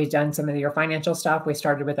 or we've done some of your financial stuff. We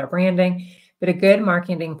started with our branding, but a good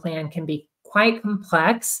marketing plan can be quite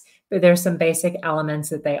complex, but there's some basic elements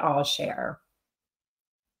that they all share.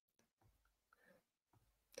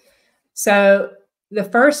 So the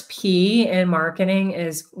first P in marketing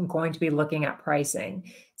is going to be looking at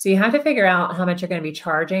pricing. So you have to figure out how much you're going to be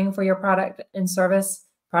charging for your product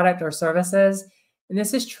or services. And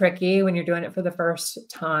this is tricky when you're doing it for the first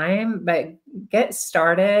time, but get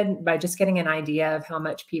started by just getting an idea of how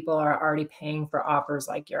much people are already paying for offers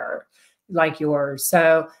like yours.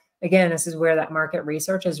 So again, this is where that market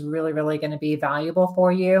research is really, really going to be valuable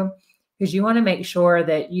for you, because you want to make sure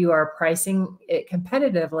that you are pricing it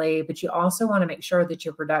competitively, but you also want to make sure that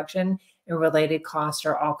your production and related costs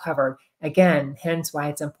are all covered. Again, hence why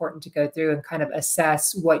it's important to go through and kind of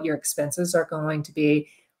assess what your expenses are going to be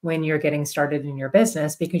when you're getting started in your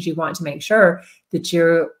business, because you want to make sure that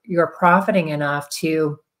you're profiting enough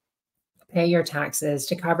to pay your taxes,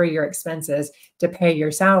 to cover your expenses, to pay your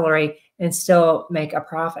salary, and still make a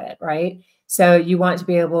profit, right? So you want to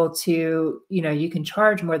be able to, you can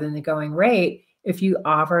charge more than the going rate if you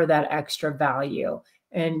offer that extra value,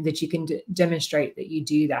 and that you can demonstrate that you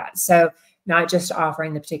do that. So not just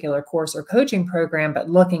offering the particular course or coaching program, but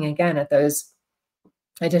looking again at those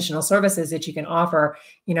additional services that you can offer,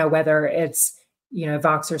 whether it's,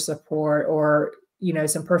 Voxer support or,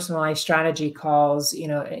 some personalized strategy calls.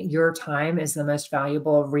 Your time is the most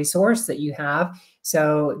valuable resource that you have.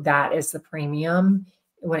 So that is the premium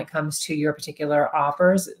when it comes to your particular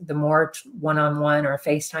offers. The more one-on-one or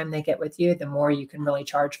FaceTime they get with you, the more you can really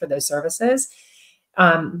charge for those services.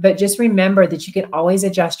 But just remember that you can always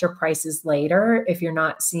adjust your prices later if you're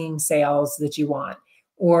not seeing sales that you want,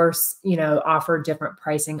 or, offer different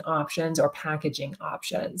pricing options or packaging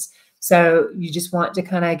options. So you just want to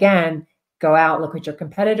kind of, again, go out, look what your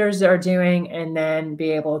competitors are doing, and then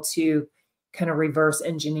be able to kind of reverse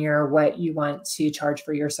engineer what you want to charge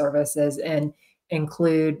for your services, and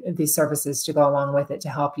include these services to go along with it to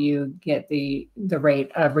help you get the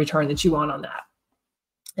rate of return that you want on that.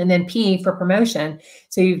 And then P for promotion.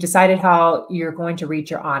 So you've decided how you're going to reach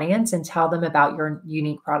your audience and tell them about your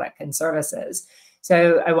unique product and services.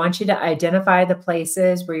 So I want you to identify the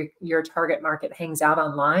places where your target market hangs out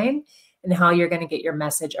online, and how you're going to get your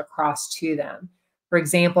message across to them. For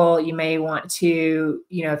example, you may want to,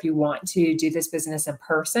 if you want to do this business in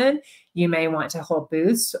person, you may want to hold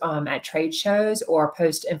booths at trade shows, or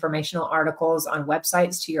post informational articles on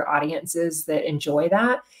websites to your audiences that enjoy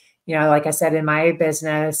that. Like I said, in my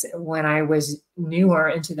business, when I was newer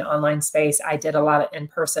into the online space, I did a lot of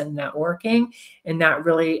in-person networking, and that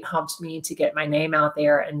really helped me to get my name out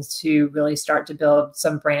there and to really start to build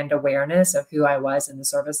some brand awareness of who I was and the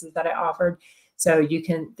services that I offered. So you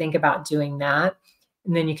can think about doing that.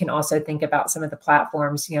 And then you can also think about some of the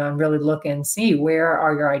platforms, and really look and see, where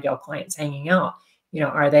are your ideal clients hanging out?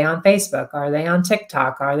 Are they on Facebook? Are they on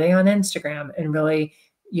TikTok? Are they on Instagram? And really,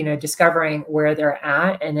 discovering where they're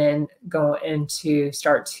at, and then go into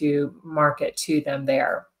start to market to them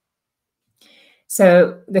there.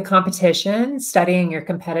 So the competition, studying your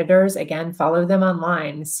competitors, again, follow them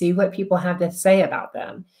online, see what people have to say about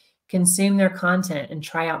them, consume their content, and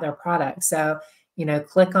try out their products. So,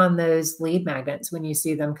 click on those lead magnets when you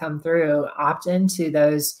see them come through, opt into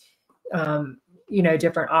those,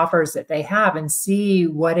 different offers that they have, and see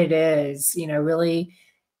what it is, really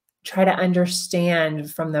try to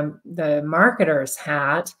understand from the marketer's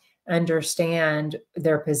hat, understand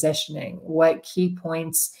their positioning. What key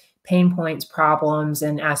points, pain points, problems,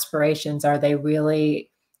 and aspirations are they really,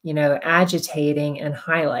 agitating and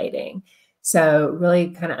highlighting? So really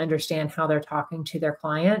kind of understand how they're talking to their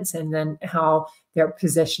clients and then how they're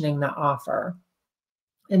positioning the offer.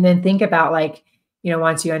 And then think about like,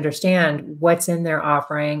 once you understand what's in their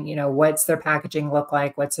offering, what's their packaging look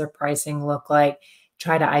like, what's their pricing look like,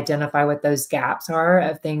 try to identify what those gaps are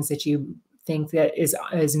of things that you think that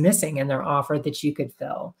is missing in their offer that you could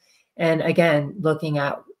fill. And again, looking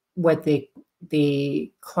at what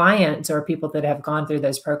the clients or people that have gone through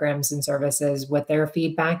those programs and services, what their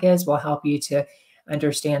feedback is, will help you to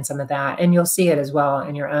understand some of that. And you'll see it as well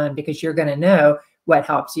in your own, because you're going to know what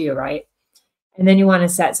helps you, right? And then you want to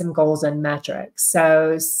set some goals and metrics.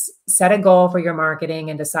 So set a goal for your marketing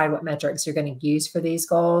and decide what metrics you're going to use for these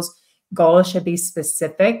goals. Goals should be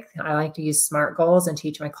specific. I like to use SMART goals and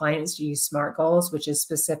teach my clients to use SMART goals, which is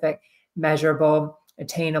specific, measurable,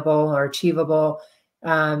 attainable, or achievable,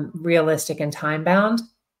 realistic, and time bound.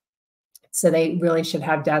 So they really should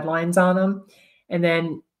have deadlines on them. And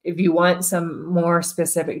then if you want some more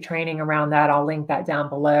specific training around that, I'll link that down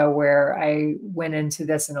below, where I went into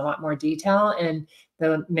this in a lot more detail in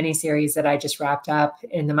the mini series that I just wrapped up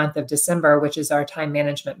in the month of December, which is our time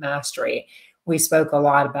management mastery. We spoke a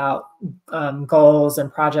lot about goals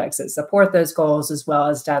and projects that support those goals, as well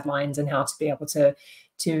as deadlines, and how to be able to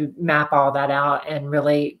map all that out and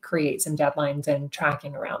really create some deadlines and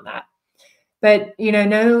tracking around that. But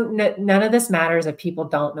none of this matters if people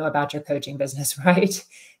don't know about your coaching business, right?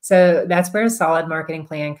 So that's where a solid marketing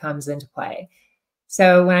plan comes into play.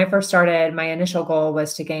 So when I first started, my initial goal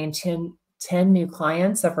was to gain 10 new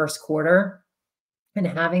clients the first quarter. And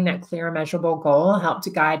having that clear, measurable goal helped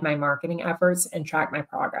to guide my marketing efforts and track my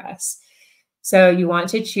progress. So you want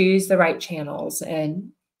to choose the right channels.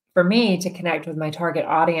 And for me, to connect with my target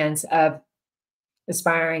audience of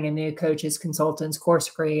aspiring and new coaches, consultants, course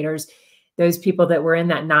creators, those people that were in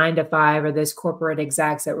that 9 to 5, or those corporate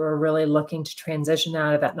execs that were really looking to transition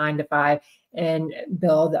out of that 9 to 5 and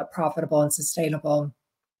build a profitable and sustainable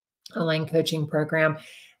online coaching program,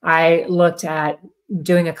 I looked at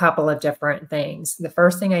doing a couple of different things. The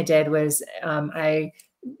first thing I did was I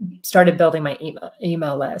started building my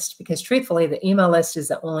email list, because truthfully, the email list is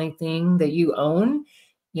the only thing that you own.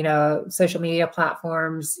 Social media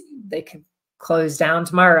platforms, they could close down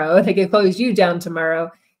tomorrow. They could close you down tomorrow.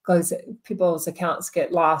 People's accounts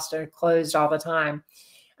get lost or closed all the time,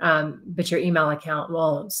 but your email account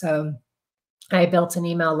won't. So I built an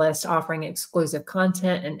email list offering exclusive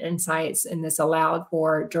content and insights, and this allowed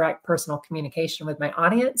for direct personal communication with my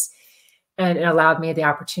audience, and it allowed me the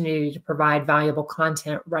opportunity to provide valuable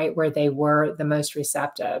content right where they were the most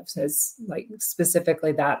receptive. So it's like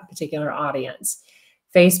specifically that particular audience.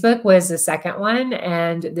 Facebook was the second one,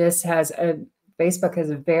 and Facebook has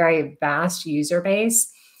a very vast user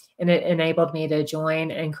base. And it enabled me to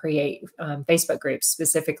join and create Facebook groups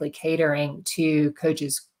specifically catering to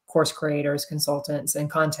coaches, course creators, consultants,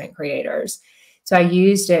 and content creators. So I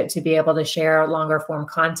used it to be able to share longer form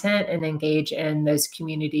content and engage in those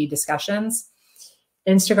community discussions.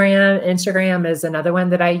 Instagram is another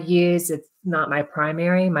one that I use. It's not my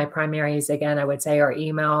primary. My primaries, again, I would say, are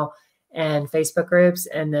email and Facebook groups,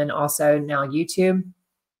 and then also now YouTube.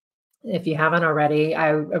 If you haven't already,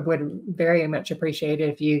 I would very much appreciate it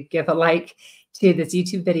if you give a like to this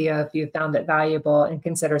YouTube video if you found it valuable, and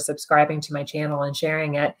consider subscribing to my channel and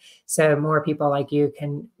sharing it, so more people like you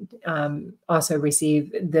can also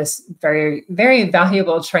receive this very, very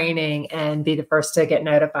valuable training and be the first to get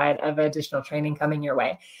notified of additional training coming your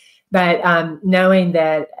way. But knowing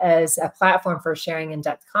that as a platform for sharing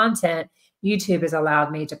in-depth content, YouTube has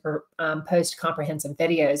allowed me to post comprehensive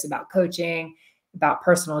videos about coaching, about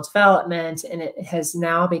personal development, and it has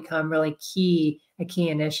now become really a key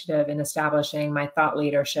initiative in establishing my thought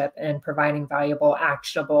leadership and providing valuable,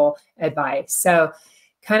 actionable advice. So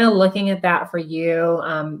kind of looking at that for you,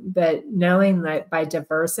 but knowing that by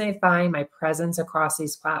diversifying my presence across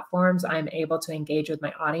these platforms, I'm able to engage with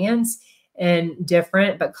my audience in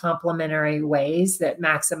different but complementary ways that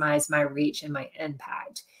maximize my reach and my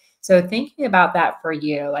impact. So thinking about that for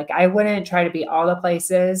you, like I wouldn't try to be all the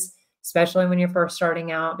places, especially when you're first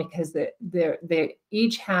starting out, because they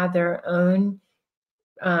each have their own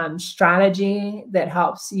strategy that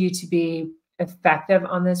helps you to be effective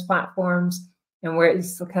on those platforms. And where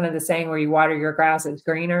it's kind of the saying, where you water your grass, it's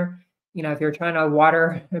greener. If you're trying to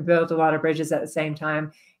water and build a lot of bridges at the same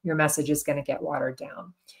time, your message is going to get watered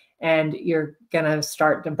down and you're going to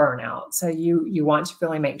start to burn out. So you want to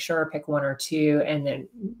really make sure, pick one or two. And then,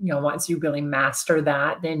 once you really master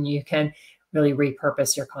that, then you can really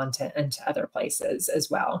repurpose your content into other places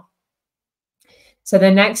as well. So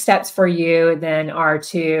the next steps for you then are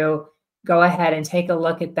to go ahead and take a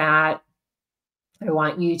look at that. I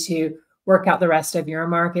want you to work out the rest of your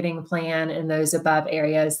marketing plan in those above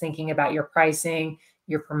areas, thinking about your pricing,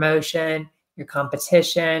 your promotion, your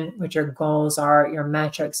competition, what your goals are, your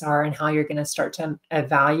metrics are, and how you're going to start to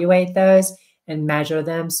evaluate those and measure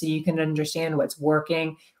them so you can understand what's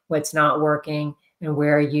working, what's not working, and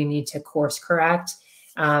where you need to course correct.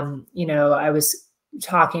 I was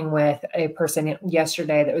talking with a person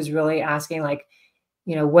yesterday that was really asking, like,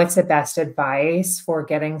 what's the best advice for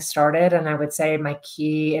getting started? And I would say my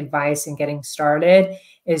key advice in getting started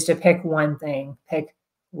is to pick one thing, pick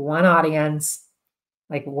one audience,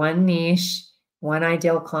 like one niche, one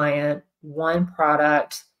ideal client, one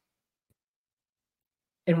product,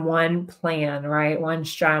 and one plan, right? One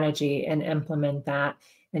strategy, and implement that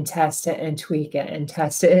and test it and tweak it and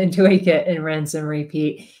test it and tweak it and rinse and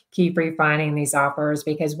repeat. Keep refining these offers,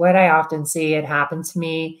 because what I often see, it happened to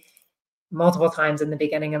me multiple times in the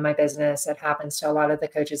beginning of my business. It happens to a lot of the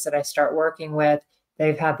coaches that I start working with.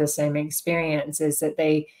 They've had the same experience, is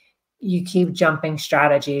that you keep jumping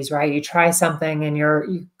strategies, right? You try something and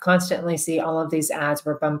you constantly see all of these ads.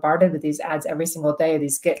 We're bombarded with these ads every single day,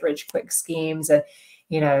 these get rich quick schemes, and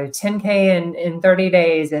 10K in 30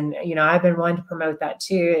 days. And I've been one to promote that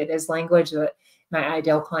too. It is language that my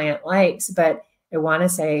ideal client likes, but I want to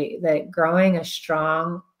say that growing a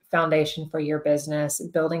strong foundation for your business,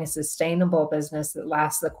 building a sustainable business that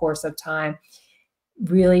lasts the course of time,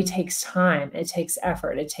 really takes time. It takes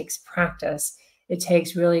effort. It takes practice. It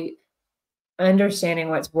takes really understanding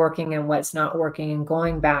what's working and what's not working, and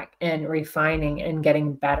going back and refining and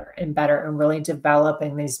getting better and better and really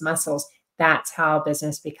developing these muscles. That's how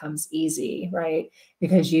business becomes easy, right?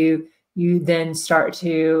 Because you then start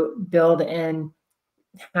to build in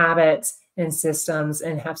habits and systems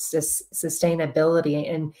and have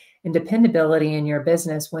sustainability and dependability in your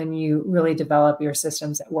business when you really develop your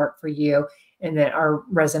systems that work for you and that are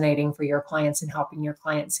resonating for your clients and helping your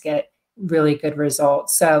clients get really good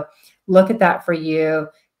results. So look at that for you.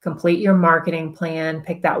 Complete your marketing plan.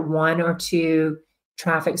 Pick that one or two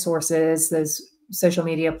traffic sources, those social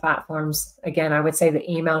media platforms. Again, I would say the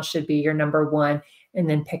email should be your number one, and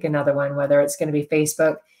then pick another one, whether it's going to be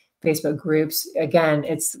Facebook groups. Again,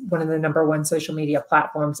 it's one of the number one social media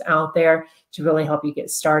platforms out there to really help you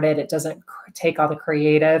get started. It doesn't take all the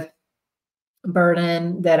creative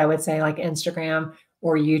burden that I would say like Instagram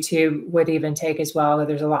or YouTube would even take as well.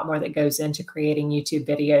 There's a lot more that goes into creating YouTube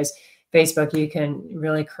videos. Facebook, you can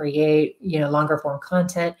really create, longer form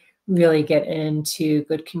content, really get into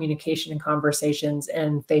good communication and conversations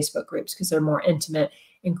in Facebook groups, because they're more intimate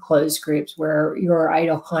and closed groups where your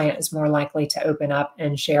ideal client is more likely to open up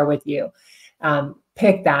and share with you.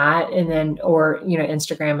 Pick that, and then, or,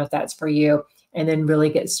 Instagram, if that's for you, and then really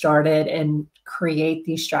get started and create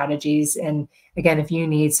these strategies. And again, if you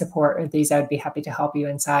need support with these, I'd be happy to help you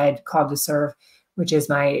inside Call to Serve, which is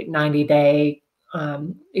my 90-day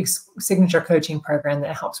signature coaching program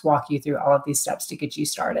that helps walk you through all of these steps to get you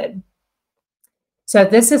started. So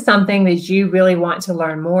if this is something that you really want to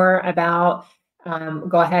learn more about,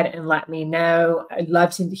 go ahead and let me know. I'd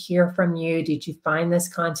love to hear from you. Did you find this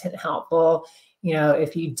content helpful?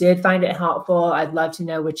 If you did find it helpful, I'd love to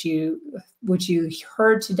know what you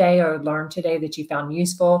heard today or learned today that you found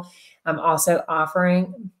useful. I'm also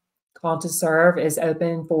offering Call to Serve is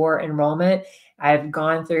open for enrollment. I've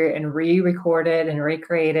gone through and re-recorded and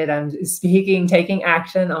recreated. I'm speaking, taking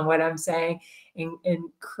action on what I'm saying, and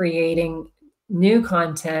creating new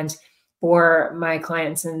content for my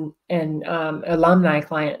clients and alumni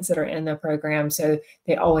clients that are in the program. So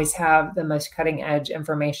they always have the most cutting edge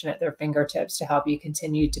information at their fingertips to help you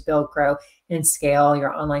continue to build, grow, and scale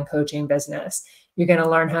your online coaching business. You're going to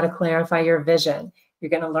learn how to clarify your vision. You're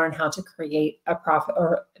going to learn how to create a profit,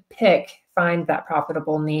 or find that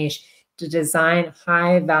profitable niche, to design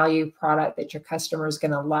high value product that your customer is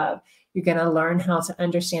going to love. You're going to learn how to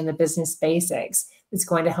understand the business basics. It's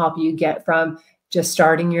going to help you get from just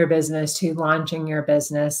starting your business to launching your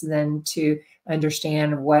business, then to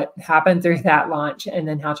understand what happened through that launch, and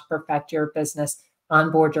then how to perfect your business,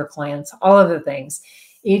 onboard your clients, all of the things.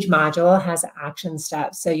 Each module has action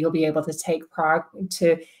steps, so you'll be able to take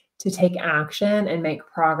take action and make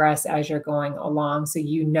progress as you're going along, so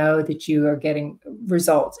you know that you are getting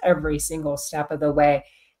results every single step of the way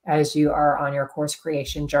as you are on your course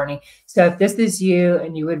creation journey. So if this is you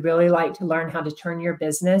and you would really like to learn how to turn your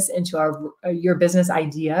business into your business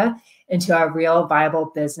idea into a real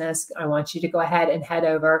viable business, I want you to go ahead and head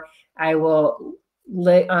over. I will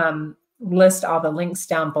list all the links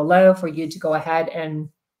down below for you to go ahead and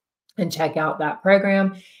check out that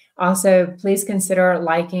program. Also, please consider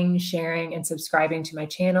liking, sharing, and subscribing to my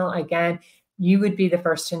channel. Again, you would be the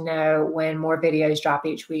first to know when more videos drop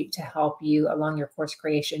each week to help you along your course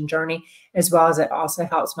creation journey, as well as it also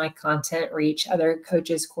helps my content reach other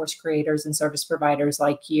coaches, course creators, and service providers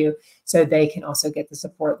like you so they can also get the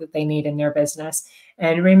support that they need in their business.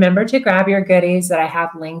 And remember to grab your goodies that I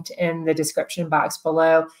have linked in the description box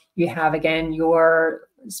below. You have, again,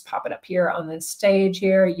 just pop it up here on the stage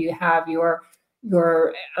here. You have your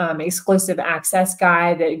exclusive access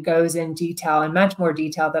guide that goes in detail and much more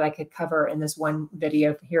detail that I could cover in this one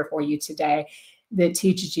video here for you today, that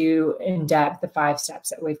teaches you in depth the 5 steps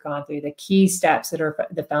that we've gone through, the key steps that are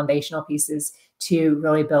the foundational pieces to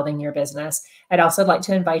really building your business. I'd also like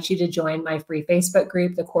to invite you to join my free Facebook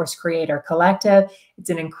group, the Course Creator Collective. It's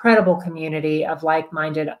an incredible community of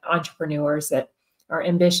like-minded entrepreneurs that are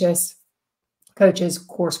ambitious coaches,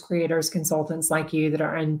 course creators, consultants like you that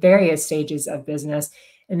are in various stages of business.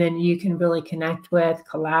 And then you can really connect with,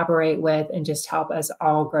 collaborate with, and just help us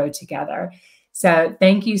all grow together. So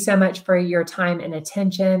thank you so much for your time and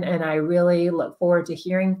attention. And I really look forward to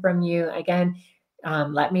hearing from you. Again,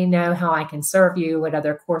 let me know how I can serve you, what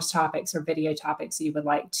other course topics or video topics you would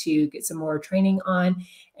like to get some more training on.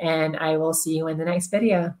 And I will see you in the next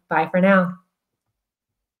video. Bye for now.